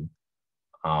considering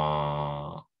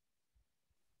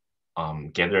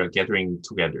gathering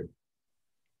together.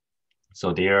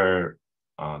 So their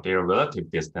relative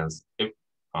distance, if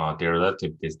their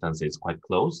relative distance is quite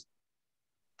close,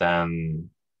 then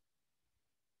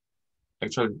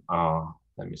actually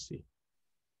let me see.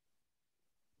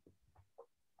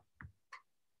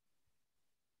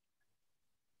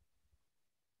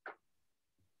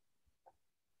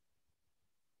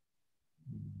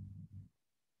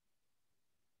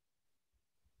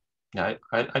 Yeah,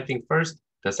 I think first,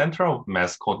 the center of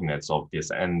mass coordinates of these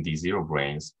ND0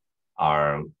 branes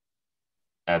are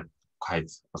at quite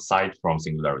aside from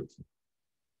singularity.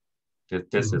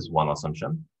 This is one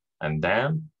assumption. And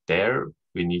then there,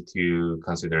 we need to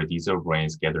consider D0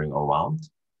 branes gathering around.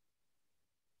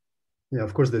 Yeah,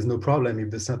 of course, there's no problem if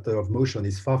the center of motion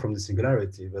is far from the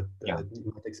singularity, but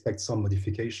you might expect some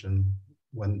modification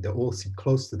when they all sit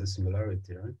close to the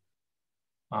singularity, right?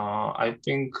 I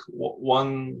think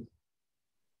one,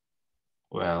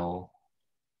 well,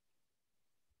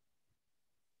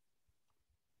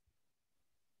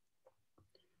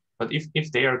 but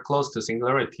if they are close to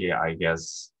singularity, I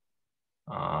guess,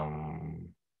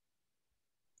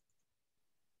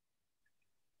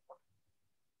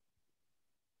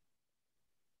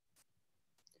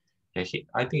 yeah,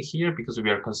 I think here, because we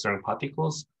are considering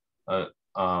particles, we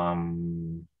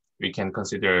can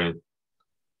consider,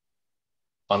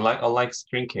 unlike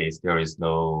string case, there is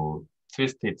no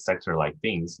twisted sector-like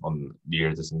things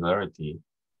near the singularity.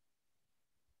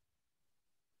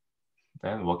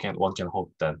 Then one can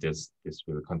hope that this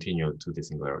will continue to the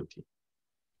singularity.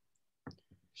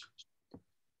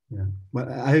 Yeah, well,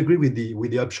 I agree with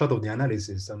the upshot of the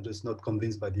analysis. I'm just not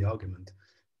convinced by the argument.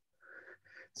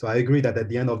 So I agree that at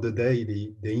the end of the day,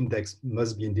 the index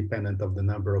must be independent of the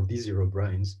number of D0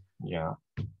 branes. Yeah.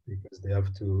 Because they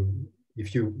have to,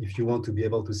 if you want to be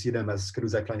able to see them as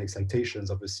Kaluza-Klein excitations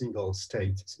of a single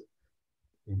state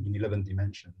in 11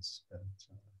 dimensions. But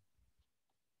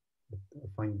I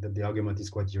find that the argument is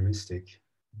quite heuristic.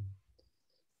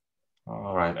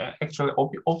 All right. Actually,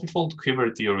 orbifold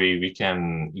quiver theory, we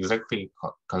can exactly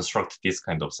construct this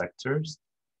kind of sectors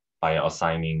by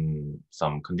assigning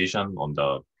some condition on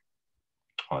the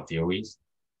theories.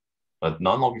 But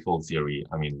non-orbifold theory,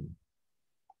 I mean,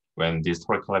 when this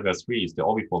toric Calaga 3 is the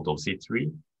orbifold of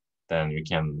C3, then we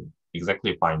can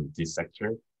exactly find this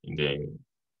sector in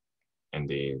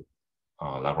the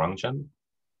Lagrangian.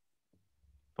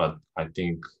 But I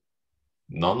think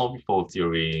non-orbifold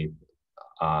theory,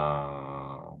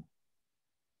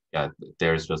 yeah,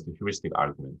 there's just a heuristic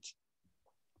argument.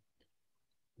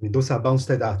 I mean, those are bound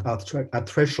state at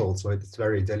threshold, so it's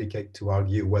very delicate to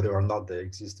argue whether or not there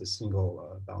exists a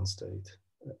single bound state.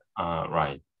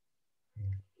 Right.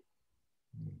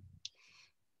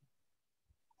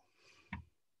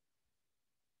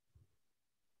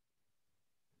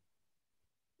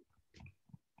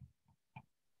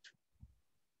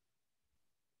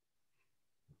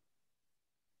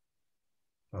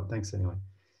 Well, thanks anyway.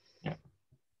 Yeah.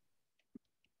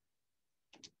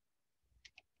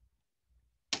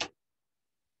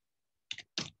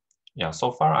 Yeah,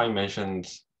 so far I mentioned,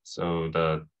 so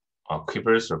the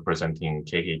quivers representing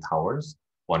KK towers.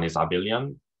 One is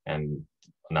abelian and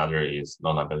another is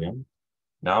non-abelian.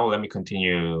 Now let me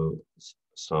continue.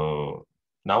 So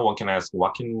now one can ask,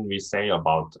 what can we say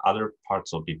about other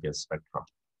parts of BPS spectrum?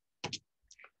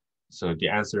 So the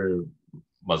answer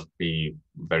must be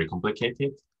very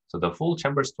complicated. So the full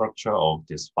chamber structure of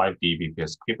this 5D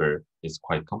BPS quiver is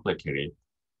quite complicated.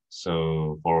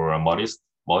 So for a modest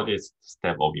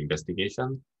step of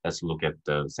investigation, let's look at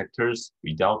the sectors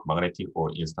without magnetic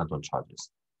or instanton charges.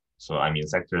 So I mean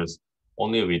sectors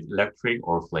only with electric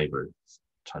or flavored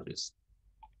charges.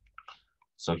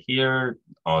 So here,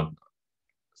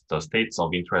 the states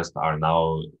of interest are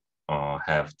now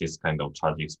have this kind of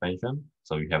charge expansion.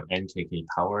 So you have NKK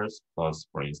towers plus,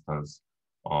 for instance,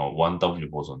 1W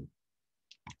boson.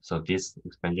 So this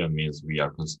expansion means we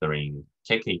are considering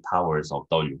KK towers of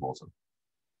W boson.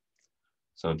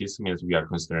 So this means we are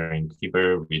considering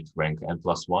quiver with rank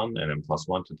n+1 and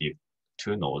n+1 to the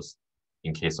 2 nodes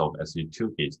in case of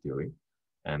SU2 gauge theory,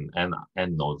 and n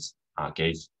nodes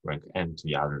gauge rank n to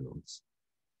the other nodes,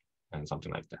 and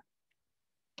something like that.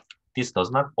 This does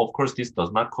not, of course, this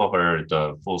does not cover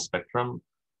the full spectrum,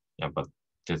 yeah, but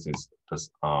this is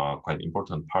quite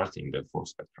important part in the full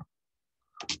spectrum.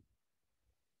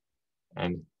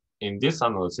 And in this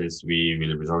analysis, we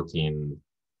will result in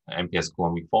MPS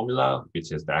coulombic formula,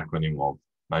 which is the acronym of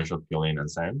Manshot, Violain, and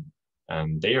Sam.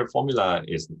 And their formula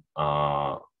is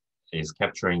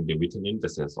capturing the Witten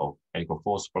indices of anchor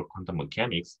force for quantum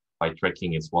mechanics by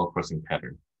tracking its wall-crossing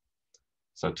pattern.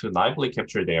 So to briefly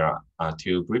capture their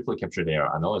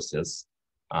analysis,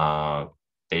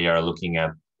 they are looking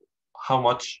at how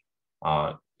much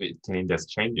Witten index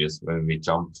changes when we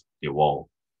jump the wall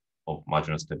of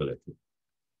marginal stability.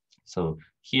 So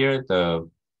here the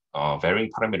varying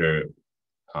parameter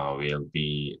will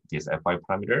be this Fi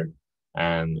parameter,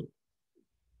 and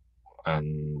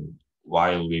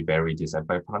while we vary this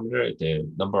Fi parameter, the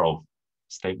number of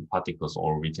stable particles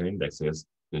or Witten indexes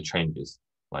will changes,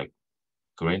 like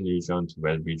green region to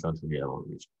red region to yellow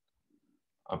region.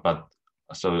 But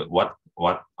so what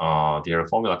their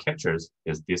formula captures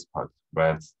is this part,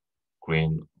 red,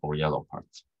 green, or yellow part.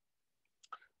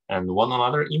 And one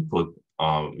another input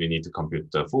we need to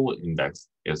compute the full index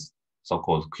is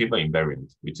so-called quiver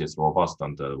invariant, which is robust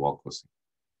on the wall crossing.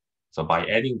 So by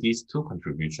adding these two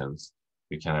contributions,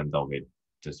 we can end up with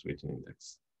this Witten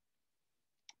index.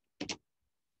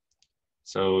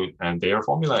 So, and their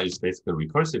formula is basically a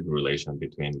recursive relation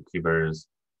between quivers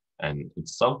and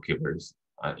its subquivers,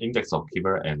 index of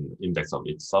quiver and index of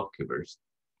its subquivers.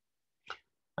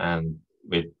 And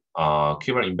with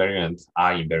quiver invariant,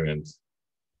 I invariant,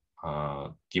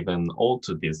 given all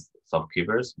to these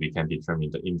subquivers, we can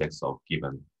determine the index of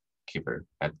given quiver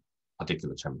at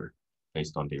particular chamber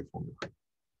based on their formula.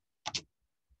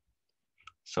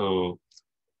 So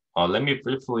let me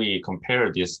briefly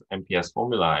compare this MPS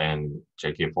formula and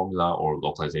JK formula or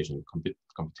localization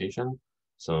computation.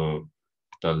 So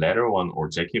the latter one, or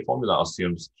JK formula,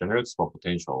 assumes generic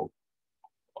superpotential,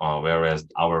 whereas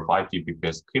our 5D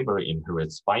BPS quiver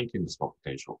inherits fine-tuned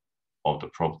superpotential of the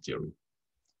probe theory.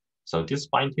 So this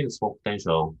fine-tuned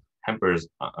superpotential hinders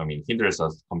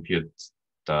us compute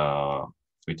the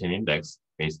Witten index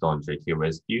based on JK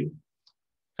residue.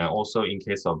 And also in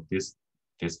case of this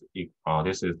is the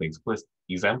explicit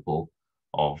example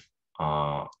of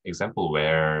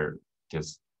where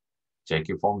this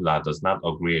JK formula does not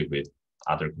agree with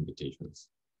other computations,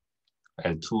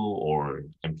 L2 or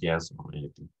MPS or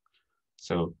anything.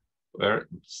 So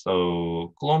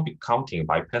Coulombic counting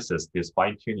bypasses this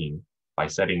fine-tuning by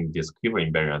setting this quiver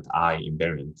invariant I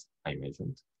invariant I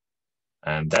mentioned,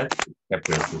 and that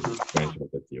captures the branch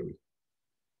of the theory.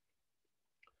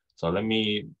 So let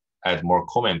me add more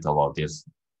comment about this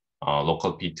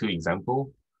local P2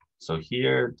 example. So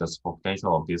here, the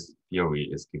superpotential of this theory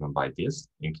is given by this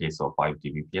in case of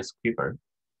 5D BPS quiver.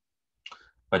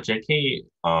 But JK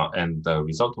and the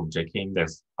result of JK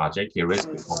index, JK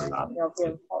rescue formula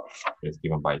is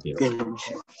given by this. This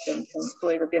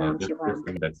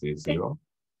index is 0.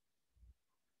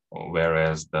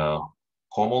 Whereas the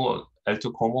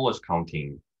L2 cohomology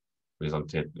counting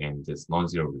resulted in this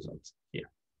non-zero result here.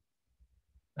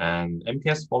 And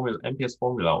MPS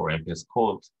formula or MPS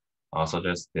code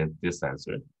suggests that this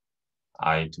answer,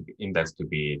 I to be index to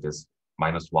be this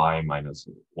minus y minus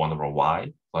 1 over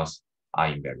y plus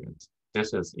I invariant.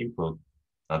 This is input,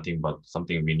 nothing but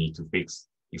something we need to fix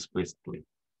explicitly.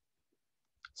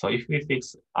 So if we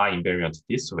fix I invariant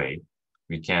this way,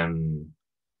 we can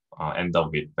end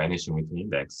up with vanishing Witten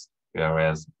index.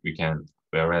 Whereas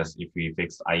if we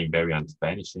fix I invariant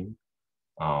vanishing,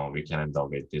 we can end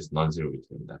up with this non-zero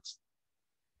Witten index.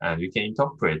 And we can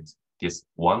interpret this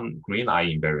one green I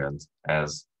invariant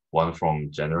as one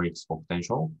from generic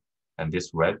superpotential, and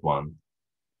this red one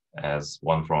as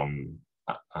one from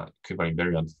quiver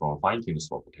invariant from fine-tuned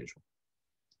superpotential.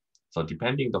 So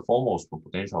depending the form of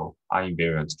superpotential, I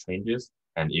invariant changes,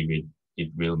 and it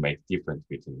will make different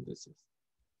Witten indices.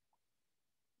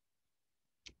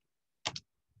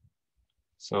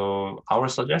 So our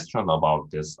suggestion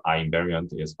about this I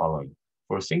invariant is following.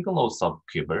 For single node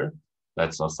subquiver,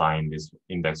 let's assign this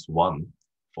index 1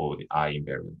 for the I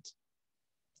invariant.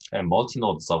 And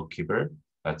multi-node subquiver,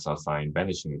 let's assign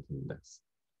vanishing Witten index.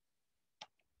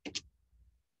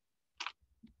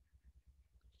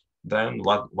 Then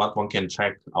what one can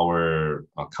check our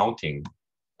counting,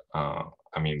 then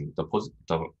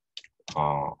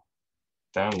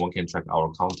one can check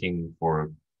our counting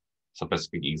for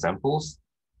specific examples.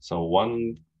 So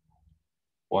one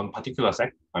particular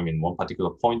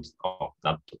point,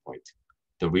 not the point,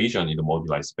 the region in the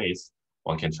moduli space,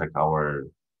 one can check our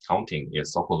counting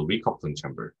is so-called recoupling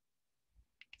chamber.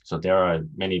 So there are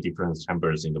many different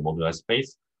chambers in the moduli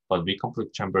space, but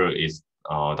recoupling chamber is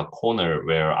the corner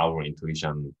where our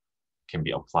intuition can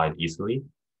be applied easily.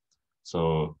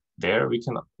 So there we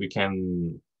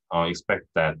can expect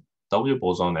that W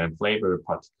boson and flavor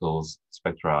particles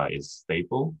spectra is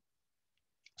stable.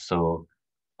 So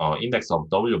index of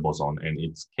W boson and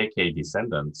its KK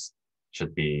descendants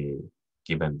should be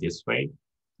given this way,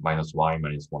 minus y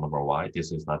minus 1 over y.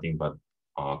 This is nothing but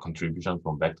contribution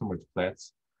from vector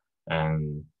multiplets.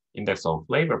 And index of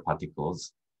flavor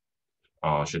particles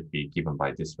should be given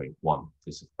by this way, 1.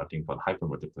 This is nothing but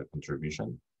hypermultiplet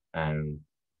contribution. And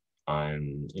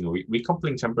in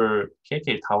recoupling chamber,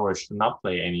 KK tower should not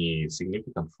play any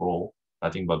significant role,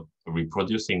 nothing but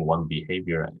reproducing one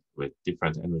behavior with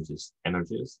different energies.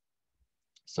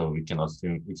 So we can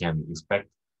expect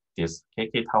this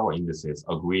KK tower indices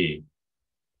agree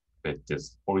with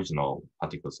this original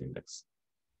particles index.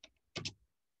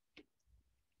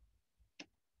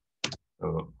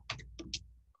 So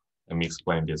let me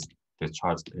explain the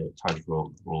charge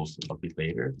rules a bit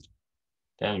later.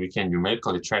 Then we can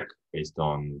numerically check based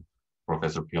on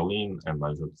Professor Piolin and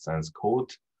Manjot Sen's code,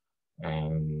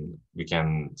 and we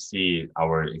can see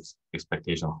our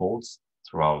expectation holds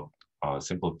throughout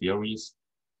simple theories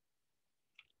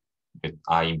with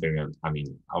I invariant.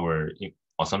 Our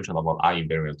assumption about I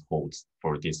invariant holds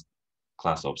for this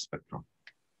class of spectrum.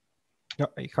 Yeah,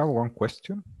 I have one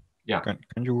question. Yeah. Can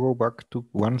you go back to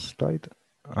one slide,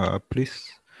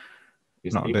 please?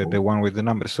 This no, the one with the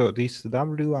number. So this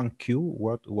W and Q,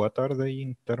 what are they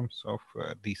in terms of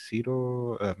the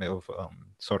zero in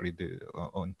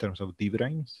terms of D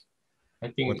branes? I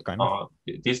think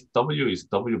this W is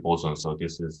W boson, so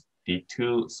this is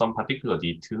D2, some particular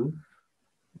D2.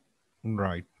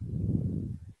 Right.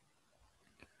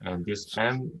 And this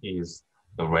N is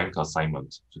the rank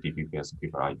assignment to the BPS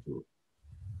quiver I2.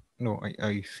 No,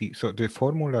 I see. So the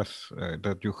formulas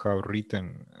that you have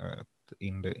written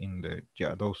in the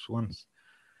those ones.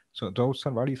 So those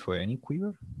are valid for any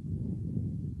quiver?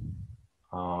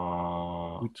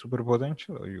 With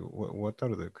superpotential, or what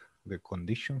are the? the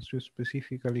conditions you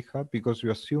specifically have? Because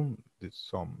you assume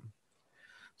there's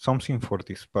something for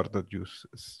this part that you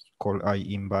call I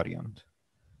invariant.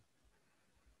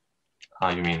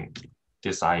 You mean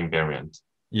this I invariant?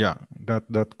 Yeah,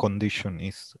 that condition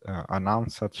is an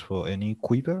ansatz for any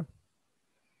quiver.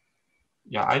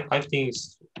 Yeah, I think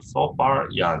so far,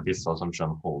 yeah, this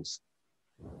assumption holds.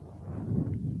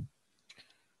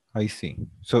 I see.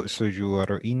 So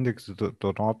your index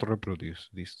do not reproduce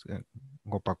this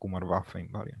Gopa-Kumar-Vafa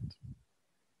invariant.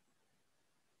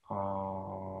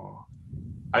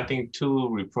 I think to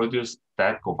reproduce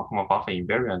that Gopa-Kumar-Vafa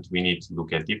invariant, we need to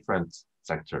look at different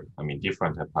sector. I mean,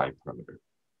 different parameter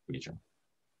region.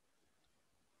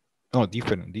 Oh,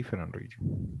 different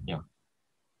region. Yeah.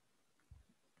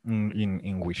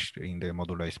 In which, in the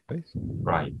moduli space?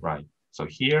 Right. So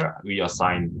here we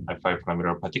assign a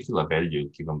 5-parameter particular value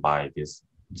given by this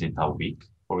zeta weak.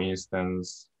 For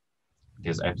instance,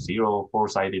 this F0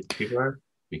 four-sided quiver,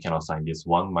 we can assign this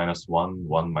 1 minus 1,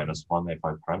 1 minus 1 a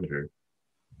 5-parameter.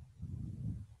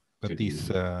 But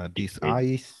these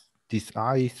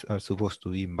I's are supposed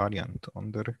to be invariant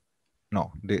under.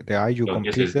 No, the I you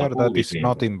compute there, that is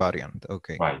not invariant.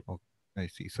 Okay. Right. Okay. I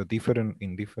see. So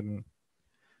in different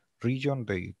region,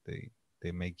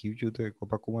 they may give you the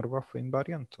Gopa-Kumar-Vafa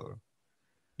invariant, or?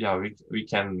 Yeah, we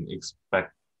can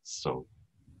expect so.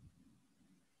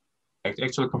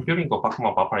 Actually, computing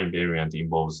Gopa-Kumar-Vafa invariant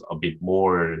involves a bit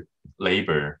more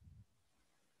labor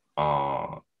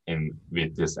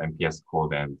with this MPS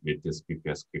code and with this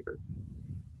BPS quiver,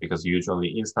 because usually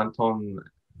instanton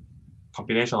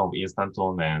combination of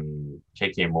instanton and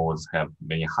KK modes have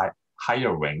many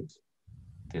higher rank.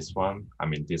 This one, I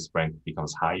mean, this rank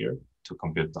becomes higher to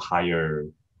compute the higher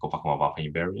Gopa-Kumar-Vafa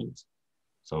invariant.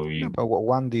 So but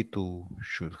 1D2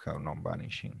 should have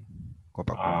non-vanishing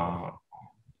Gopa-Kumar-Vafa.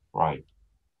 Right.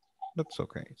 That's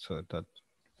okay. So that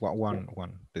one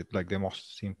like the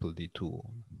most simple D2.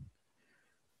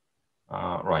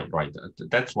 Right.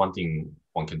 That's one thing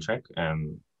one can check,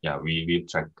 and yeah, we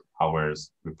check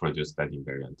ours reproduce that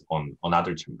invariant on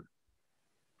other chamber.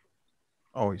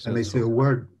 Oh, is that I say a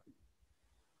word?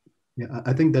 Yeah,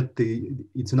 I think that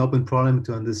it's an open problem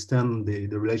to understand the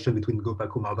relation between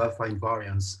Gopa-Kumar-Vafa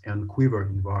invariance and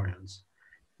quiver invariance.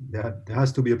 There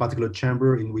has to be a particular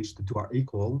chamber in which the two are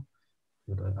equal,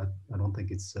 but I don't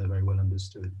think it's very well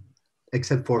understood,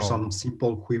 except for some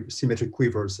simple symmetric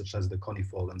quivers such as the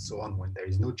conifold and so on, when there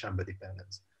is no chamber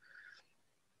dependence.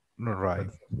 Right.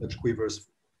 But such quivers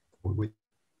with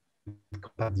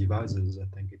compact devices, I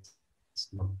think it's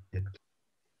not yet.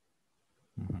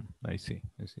 I see.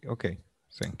 Okay,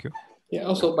 thank you. Yeah.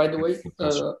 Also, by the way,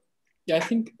 yeah, I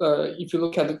think if you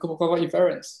look at the Gopa-Kumar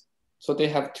invariance, so they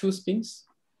have 2 spins.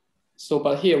 So,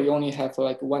 but here we only have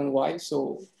like 1 Y.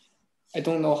 So, I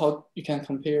don't know how you can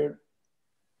compare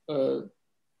GV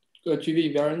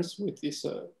invariance with this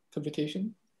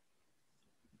computation.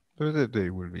 But they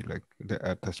will be like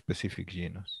at a specific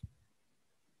genus.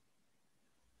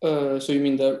 So you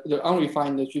mean the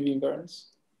unrefined GV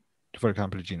invariance? For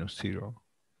example, genus 0.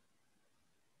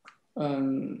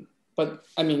 But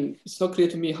I mean, it's not clear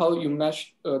to me how you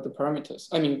match the parameters.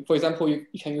 I mean, for example, you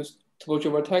can use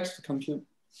topology vertex to compute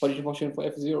Polygon function for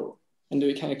F0, and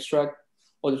you can extract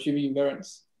all the GV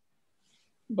invariants.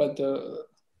 But so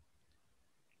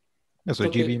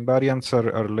GV invariants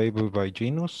are labeled by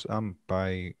genus and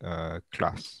by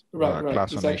class. Right,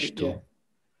 class exactly, on H2. Yeah.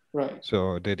 Right.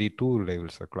 So the D2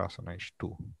 labels a class on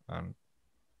H2, and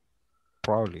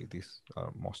probably these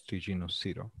are mostly genus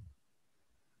 0.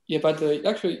 Yeah, but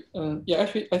actually,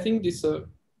 I think this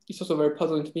is also very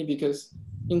puzzling to me, because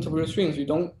in topology strings you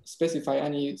don't specify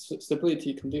any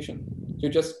stability condition. You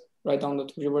just write down the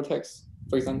topology vertex.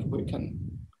 For example, you can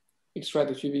extract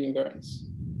the GV invariance.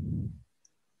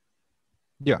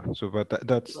 Yeah, so but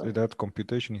that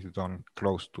computation is done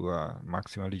close to a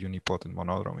maximally unipotent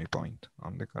monodromy point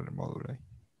on the Cartan moduli.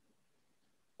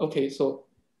 Okay, so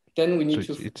then we need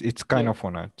to. It's kind of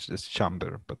on a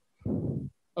chamber, but.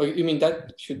 Oh, you mean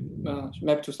that should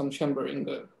map to some chamber in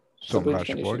the some large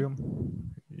condition. volume?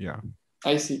 Yeah.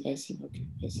 I see. Okay,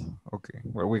 I see. Okay,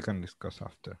 well, we can discuss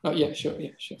after. Oh, yeah, sure.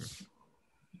 Yeah,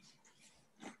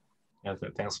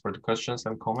 thanks for the questions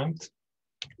and comments.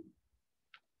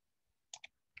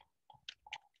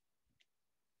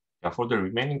 Yeah, for the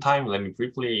remaining time, let me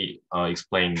briefly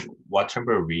explain what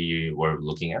chamber we were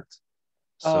looking at.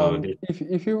 So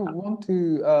if you want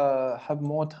to have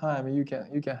more time, you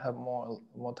can have more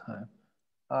time.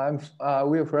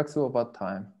 We are flexible about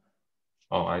time.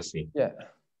 Oh, I see. Yeah.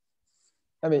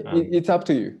 I mean, it's up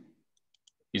to you.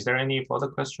 Is there any further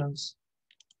questions?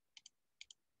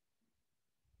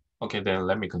 Okay, then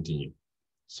let me continue.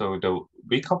 So the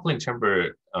weak coupling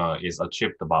chamber is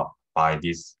achieved by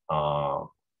this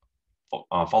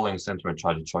following central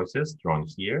charge choices drawn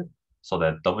here, so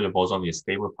that W boson is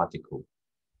stable particle.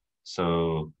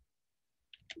 So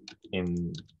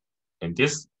in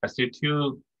this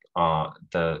SU2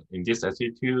 in this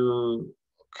SU2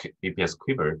 BPS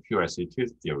quiver, pure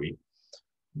SU2 theory,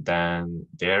 then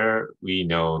there we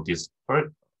know this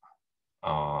first.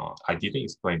 I didn't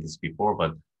explain this before,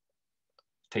 but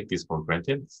take this for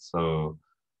granted. So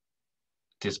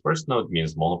this first node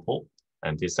means monopole,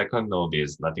 and this second node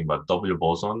is nothing but W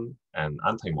boson and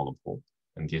anti-monopole.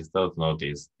 And this third node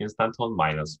is instanton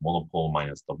minus monopole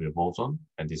minus W boson,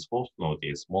 and this fourth node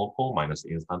is monopole minus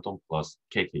instanton plus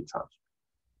KK charge.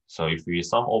 So if we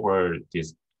sum over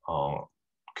this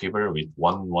quiver with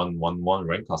 1, 1, 1, 1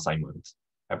 rank assignment,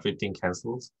 everything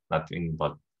cancels, nothing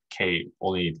but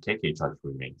only KK charge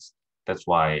remains. That's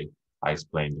why I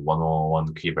explained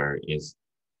 101 quiver is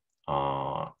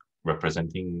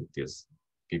representing this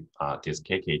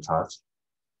KK charge.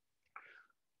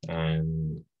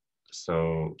 And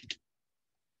so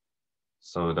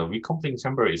the weak coupling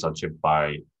chamber is achieved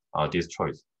by this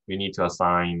choice. We need to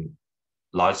assign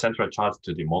large central charge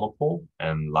to the monopole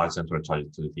and large central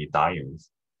charge to the dions,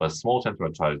 but small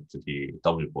central charge to the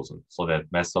W boson, so that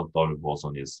mass of W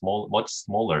boson is much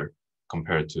smaller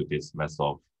compared to this mass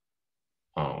of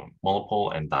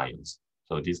monopole and dions.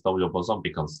 So this W boson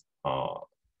becomes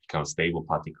stable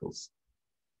particles.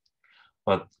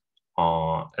 But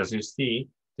as you see,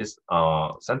 this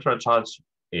central charge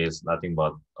is nothing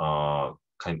but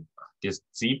this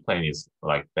Z plane is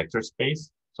like vector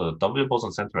space. So the W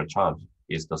boson central charge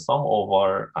is the sum of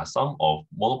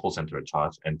monopole central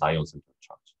charge and dion central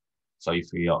charge. So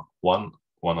if we one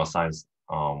assigns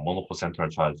monopole central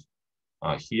charge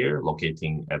here,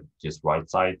 locating at this right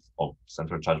side of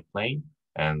central charge plane,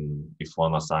 and if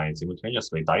one assigns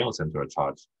simultaneously dion central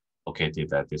charge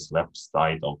located at this left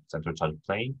side of central charge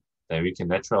plane, then we can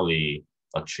naturally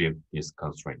achieve this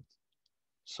constraint.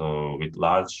 So with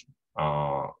large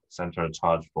central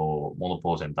charge for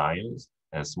monopoles and dions,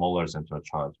 and smaller central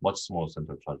charge, much smaller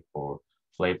central charge for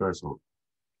flavors or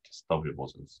W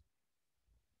bosons.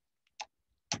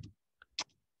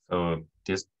 So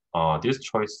this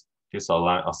choice, this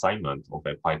assignment of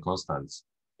FI constants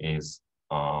is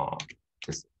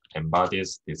this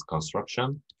embodies this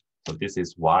construction. So this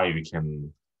is why we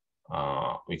can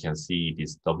see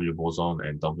this W boson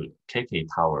and KK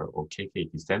tower or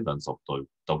KK descendants of the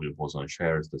W boson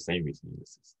shares the same Witten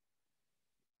indices.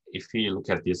 If we look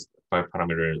at this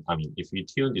parameter, if we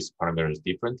tune these parameters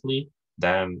differently,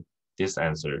 then this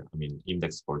answer,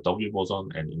 index for W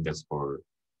boson and index for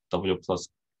W plus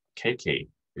KK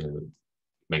will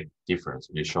make difference,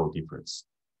 will show difference.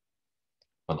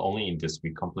 But only in this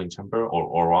weak coupling chamber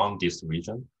or around this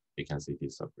region, we can see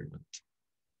this agreement.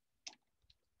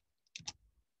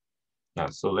 Yeah,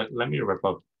 so let me wrap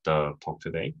up the talk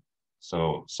today.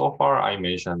 So far I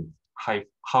mentioned how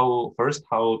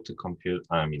to compute,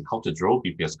 how to draw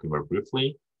BPS quiver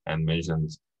briefly, and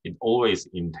mentioned it always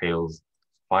entails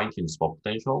fine-tuned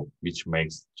superpotential, which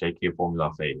makes JK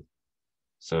formula fail.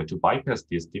 So to bypass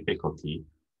this difficulty,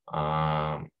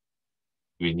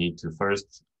 we need to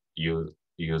first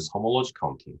use homology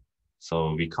counting.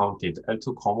 So we counted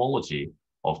L2 cohomology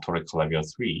of toric Calabi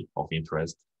 3 of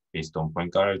interest based on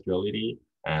point guard duality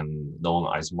and known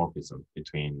isomorphism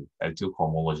between L2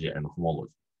 cohomology and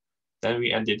homology. Then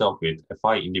we ended up with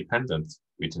Fi independent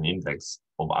Witten index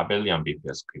of abelian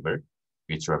BPS quiver,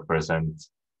 which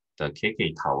represents the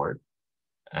KK tower.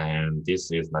 And this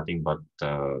is nothing but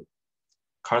the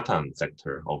Cartan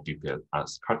sector of BPS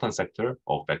as Cartan sector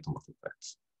of vector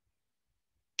multiplets.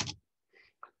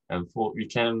 And we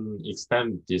can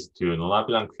extend this to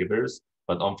non-abelian quivers,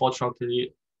 but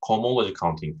unfortunately, cohomology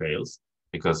counting fails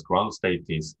because ground state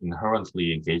is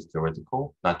inherently gauge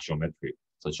theoretical, not geometric.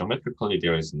 So geometrically,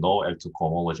 there is no L2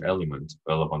 cohomology element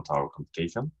relevant to our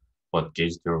computation, but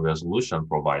gauge theory resolution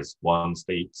provides one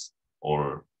states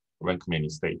or rank many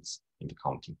states in the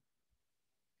counting.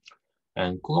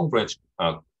 And Coulomb branch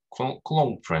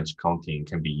counting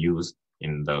can be used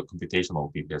in the computation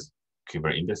of BPS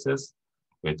quiver indices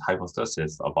with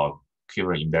hypothesis about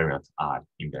quiver invariant I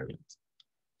invariant.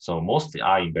 So mostly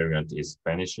I invariant is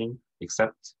vanishing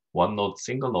except one node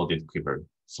single noded quiver,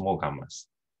 small gammas.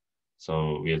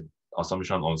 So with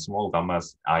assumption on small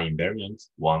gammas I invariant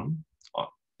 1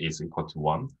 is equal to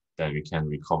 1, then we can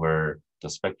recover the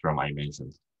spectrum I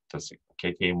mentioned, the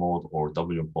KK mode or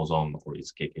W boson or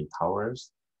its KK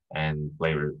towers and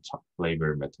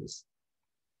flavor methods.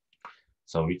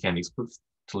 So we can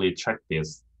explicitly check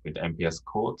this with MPS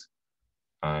code,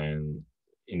 and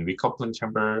in weak coupling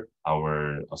chamber,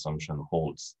 our assumption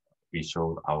holds. We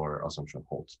showed our assumption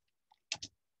holds.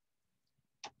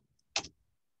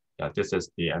 Yeah, this is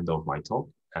the end of my talk,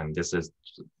 and this is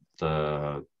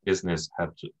the business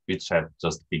which had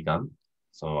just begun.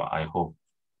 So I hope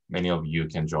many of you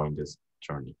can join this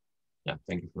journey. Yeah,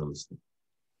 thank you for listening.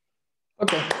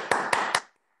 Okay,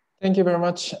 thank you very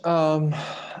much.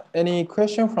 Any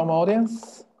question from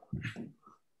audience?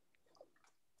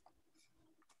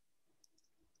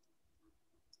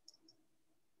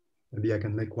 Maybe I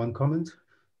can make one comment.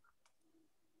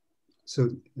 So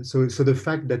the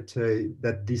fact that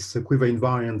that this quiver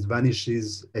invariant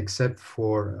vanishes except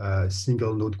for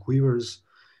single node quivers,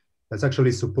 that's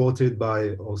actually supported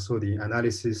by also the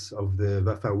analysis of the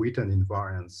Witten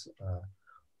invariance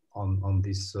on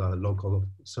these local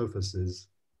surfaces,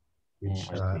 which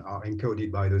are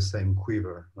encoded by the same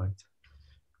quiver, right?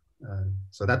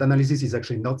 So that analysis is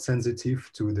actually not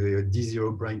sensitive to the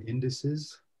D0 brane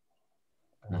indices.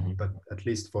 But at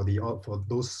least for the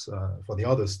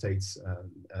other states,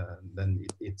 then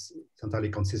it's entirely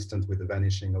consistent with the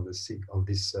vanishing of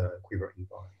this quiver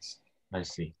invariance. I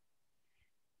see.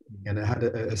 And I had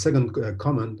a second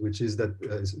comment, which is that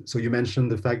so you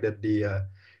mentioned the fact that the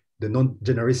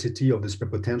non-genericity of the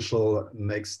superpotential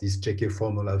makes this JK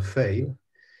formula fail.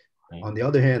 Right. On the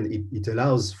other hand, it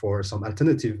allows for some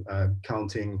alternative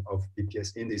counting of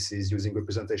BPS indices using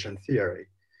representation theory.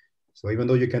 So even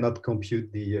though you cannot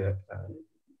compute the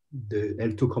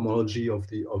L2 cohomology of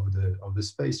the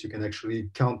space, you can actually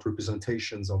count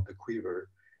representations of the quiver,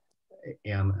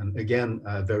 and again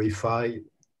verify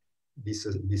this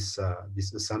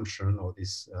assumption or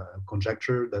this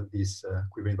conjecture that these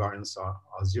quiver invariants are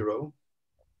zero.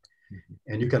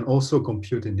 And you can also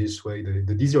compute in this way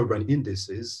the D0 brane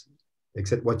indices,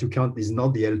 except what you count is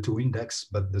not the L2 index,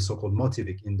 but the so-called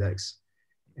motivic index.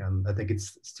 And I think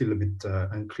it's still a bit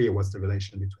unclear what's the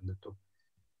relation between the two.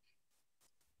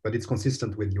 But it's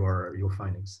consistent with your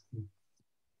findings.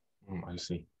 I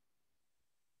see.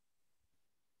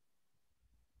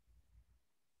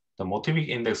 The motivic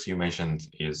index you mentioned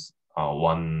is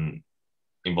one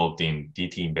involved in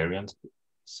DT invariant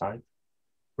side?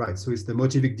 Right, so it's the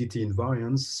motivic DT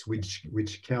invariance,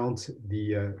 which count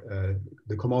the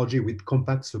cohomology with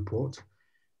compact support.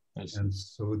 And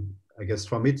so I guess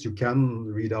from it, you can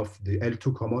read off the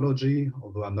L2 cohomology,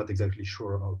 although I'm not exactly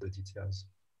sure about the details.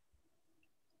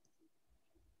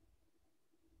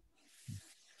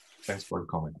 Thanks for the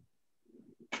comment.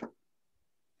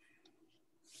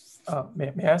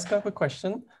 May I ask a quick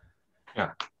question?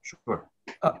 Yeah, sure.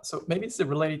 So maybe it's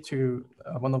related to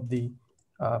one of the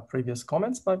previous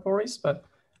comments by Boris, but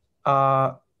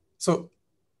so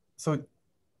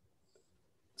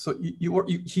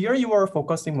here you are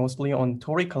focusing mostly on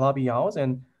Torri-Calabi-Yaos,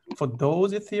 and for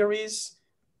those theories,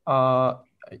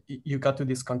 you got to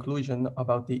this conclusion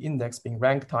about the index being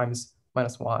rank times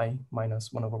minus y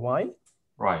minus 1 over y.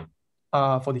 Right.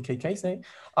 For the KK, say.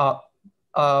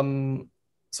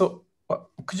 So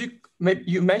could you, maybe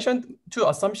you mentioned two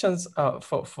assumptions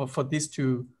for this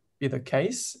to be the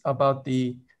case about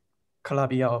the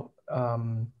Calabi-Yau,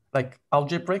 like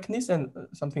algebraicness and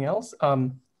something else.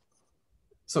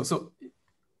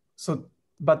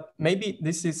 But maybe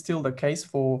this is still the case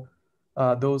for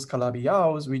those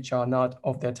Calabi-Yaus which are not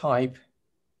of their type,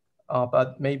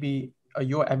 but maybe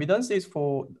your evidence is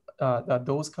for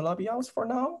those Calabi-Yaus for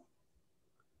now?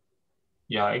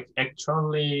 Yeah,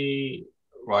 actually,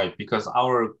 right, because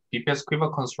our BPS quiver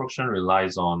construction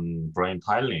relies on brane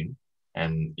tiling,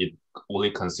 and it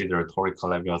only considers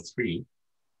Torri-Calabi-Yau 3.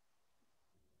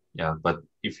 Yeah, but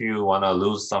if you want to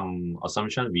lose some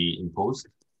assumption we imposed,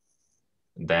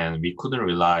 then we couldn't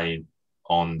rely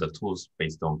on the tools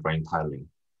based on brane tiling.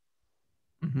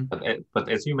 But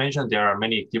as you mentioned, there are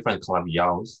many different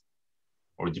Calabi-Yaus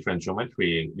or different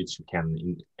geometry which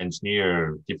can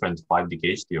engineer different 5D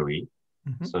gauge theory.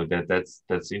 So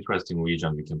that's interesting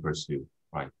region we can pursue,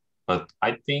 right? But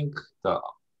I think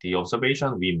the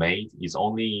observation we made is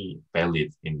only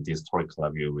valid in this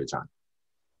Torri-Calabi-Yau region.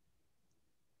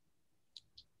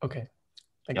 Okay.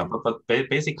 Thank you. But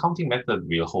basic counting method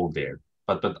will hold there.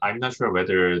 But I'm not sure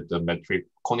whether the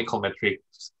conical metric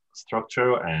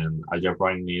structure and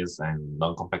algebraicness and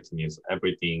non-compactness,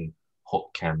 everything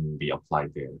can be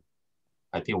applied there.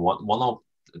 I think one of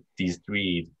these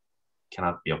three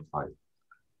cannot be applied.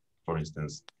 For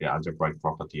instance, the algebraic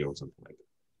property or something like that.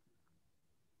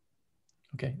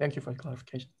 Okay, thank you for the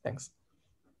clarification. Thanks.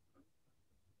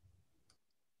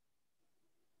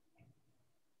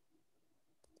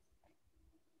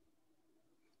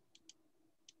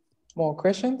 More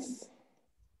questions?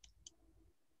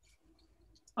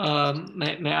 May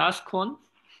I ask one?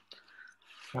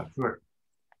 Yeah, sure.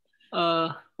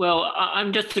 Well,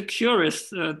 I'm just curious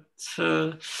that,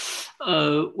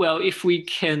 well, if we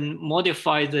can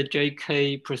modify the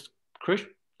JK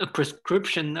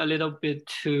prescription a little bit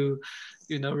to,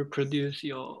 you know, reproduce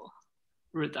your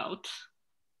result.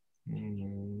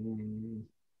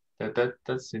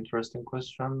 That's interesting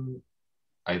question.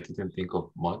 I didn't think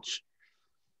of much.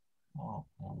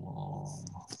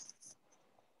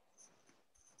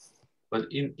 But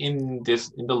in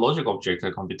the logic of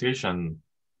JK computation,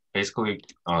 basically,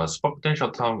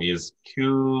 superpotential term is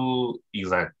Q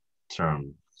exact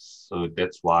term. So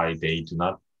that's why they do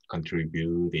not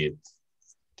contribute it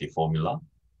the formula.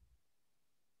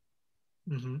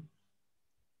 Mm-hmm.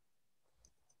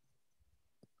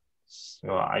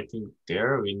 So I think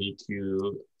there we need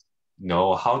to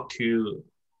know how to,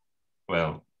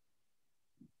 well,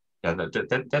 yeah,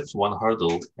 that's one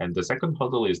hurdle. And the second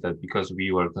hurdle is that because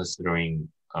we were considering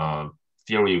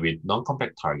theory with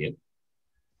non-compact target,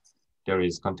 there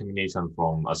is contamination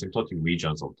from asymptotic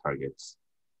regions of targets.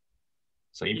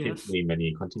 So infinitely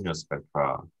many continuous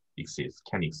spectra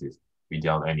can exist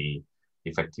without any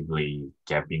effectively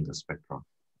gapping the spectrum.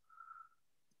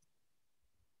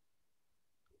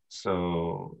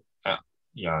 So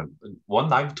yeah, one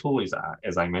naive tool is,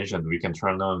 as I mentioned, we can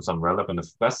turn on some relevant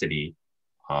fugacity,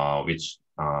 which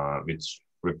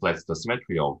reflects the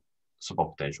symmetry of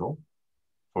superpotential.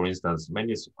 For instance,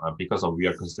 because we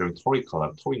are considering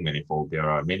toric manifold, there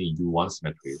are many U1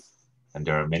 symmetries, and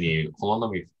there are many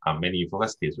many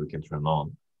fugacities we can turn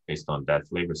on based on that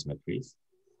flavor symmetries.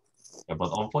 Yeah,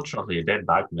 but unfortunately, that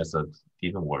naive method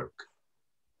didn't work.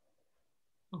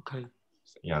 Okay.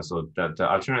 Yeah, so the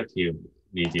alternative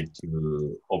needed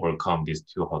to overcome these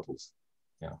two hurdles.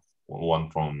 Yeah, one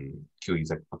from Q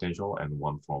exact potential and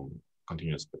one from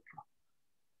continuous spectra.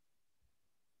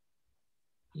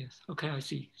 Yes, okay, I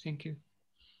see. Thank you.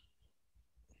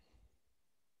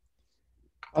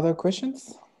 Other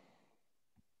questions?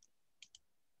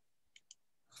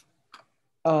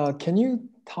 Can you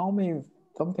tell me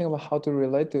something about how to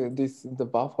relate to the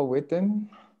buffer Witten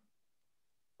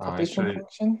partition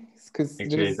function?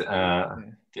 Actually,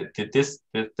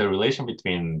 the relation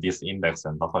between this index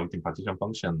and buffer Witten partition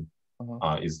function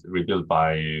is revealed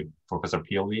by Professor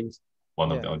Piolin,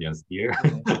 one of the audience here.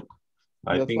 Yeah.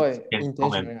 I think I can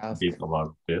comment a bit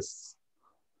about this.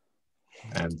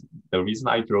 And the reason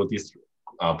I draw this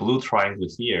blue triangle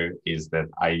here is that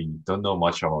I don't know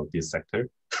much about this sector.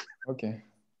 Okay.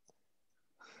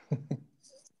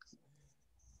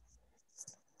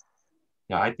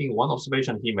 Yeah, I think one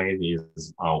observation he made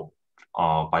is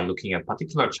by looking at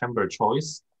particular chamber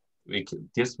choice,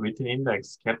 this Witten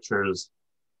index captures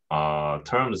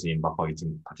terms in buffer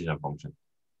Witten partition function.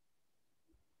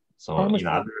 So terms, in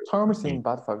other terms in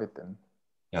buffer Witten.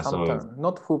 Yeah, term,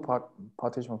 not full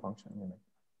partition function. You know.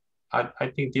 I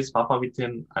think this buffer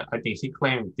Witten, I think he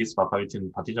claimed this buffer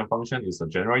Witten partition function is a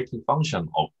generating function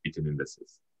of Witten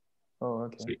indices. Oh,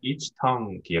 okay. So each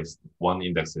term gives one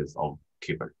indexes of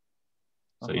quiver.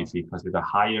 So if we consider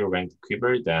higher ranked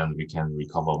quiver, then we can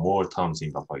recover more terms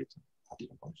in buffer Witten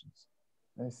partition functions.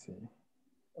 I see.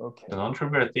 Okay. The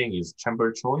non-trivial thing is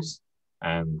chamber choice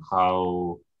and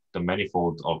how the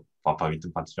manifold of buffer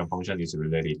Witten partition function is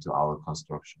related to our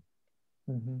construction.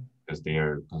 Because they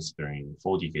are considering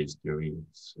 4D gauge theory.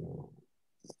 So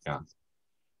yeah.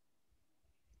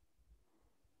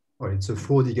 Well, it's a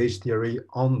 4D gauge theory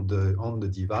on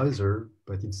the divisor,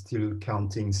 but it's still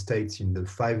counting states in the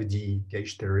 5D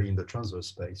gauge theory in the transverse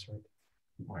space, right?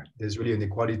 Right. There's really an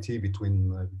equality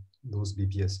between those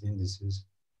BPS indices.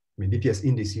 I mean, BPS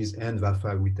indices and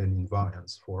Vafa Witten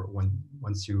invariance for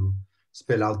once you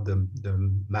spell out the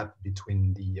map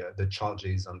between the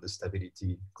charges and the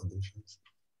stability conditions.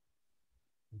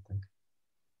 I think.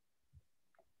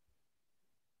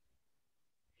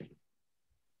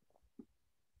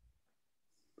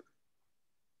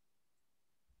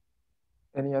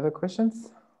 Any other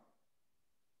questions?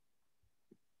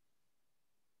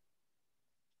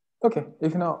 Okay,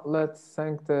 if not, let's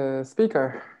thank the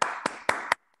speaker.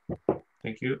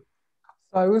 Thank you.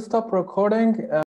 So I will stop recording.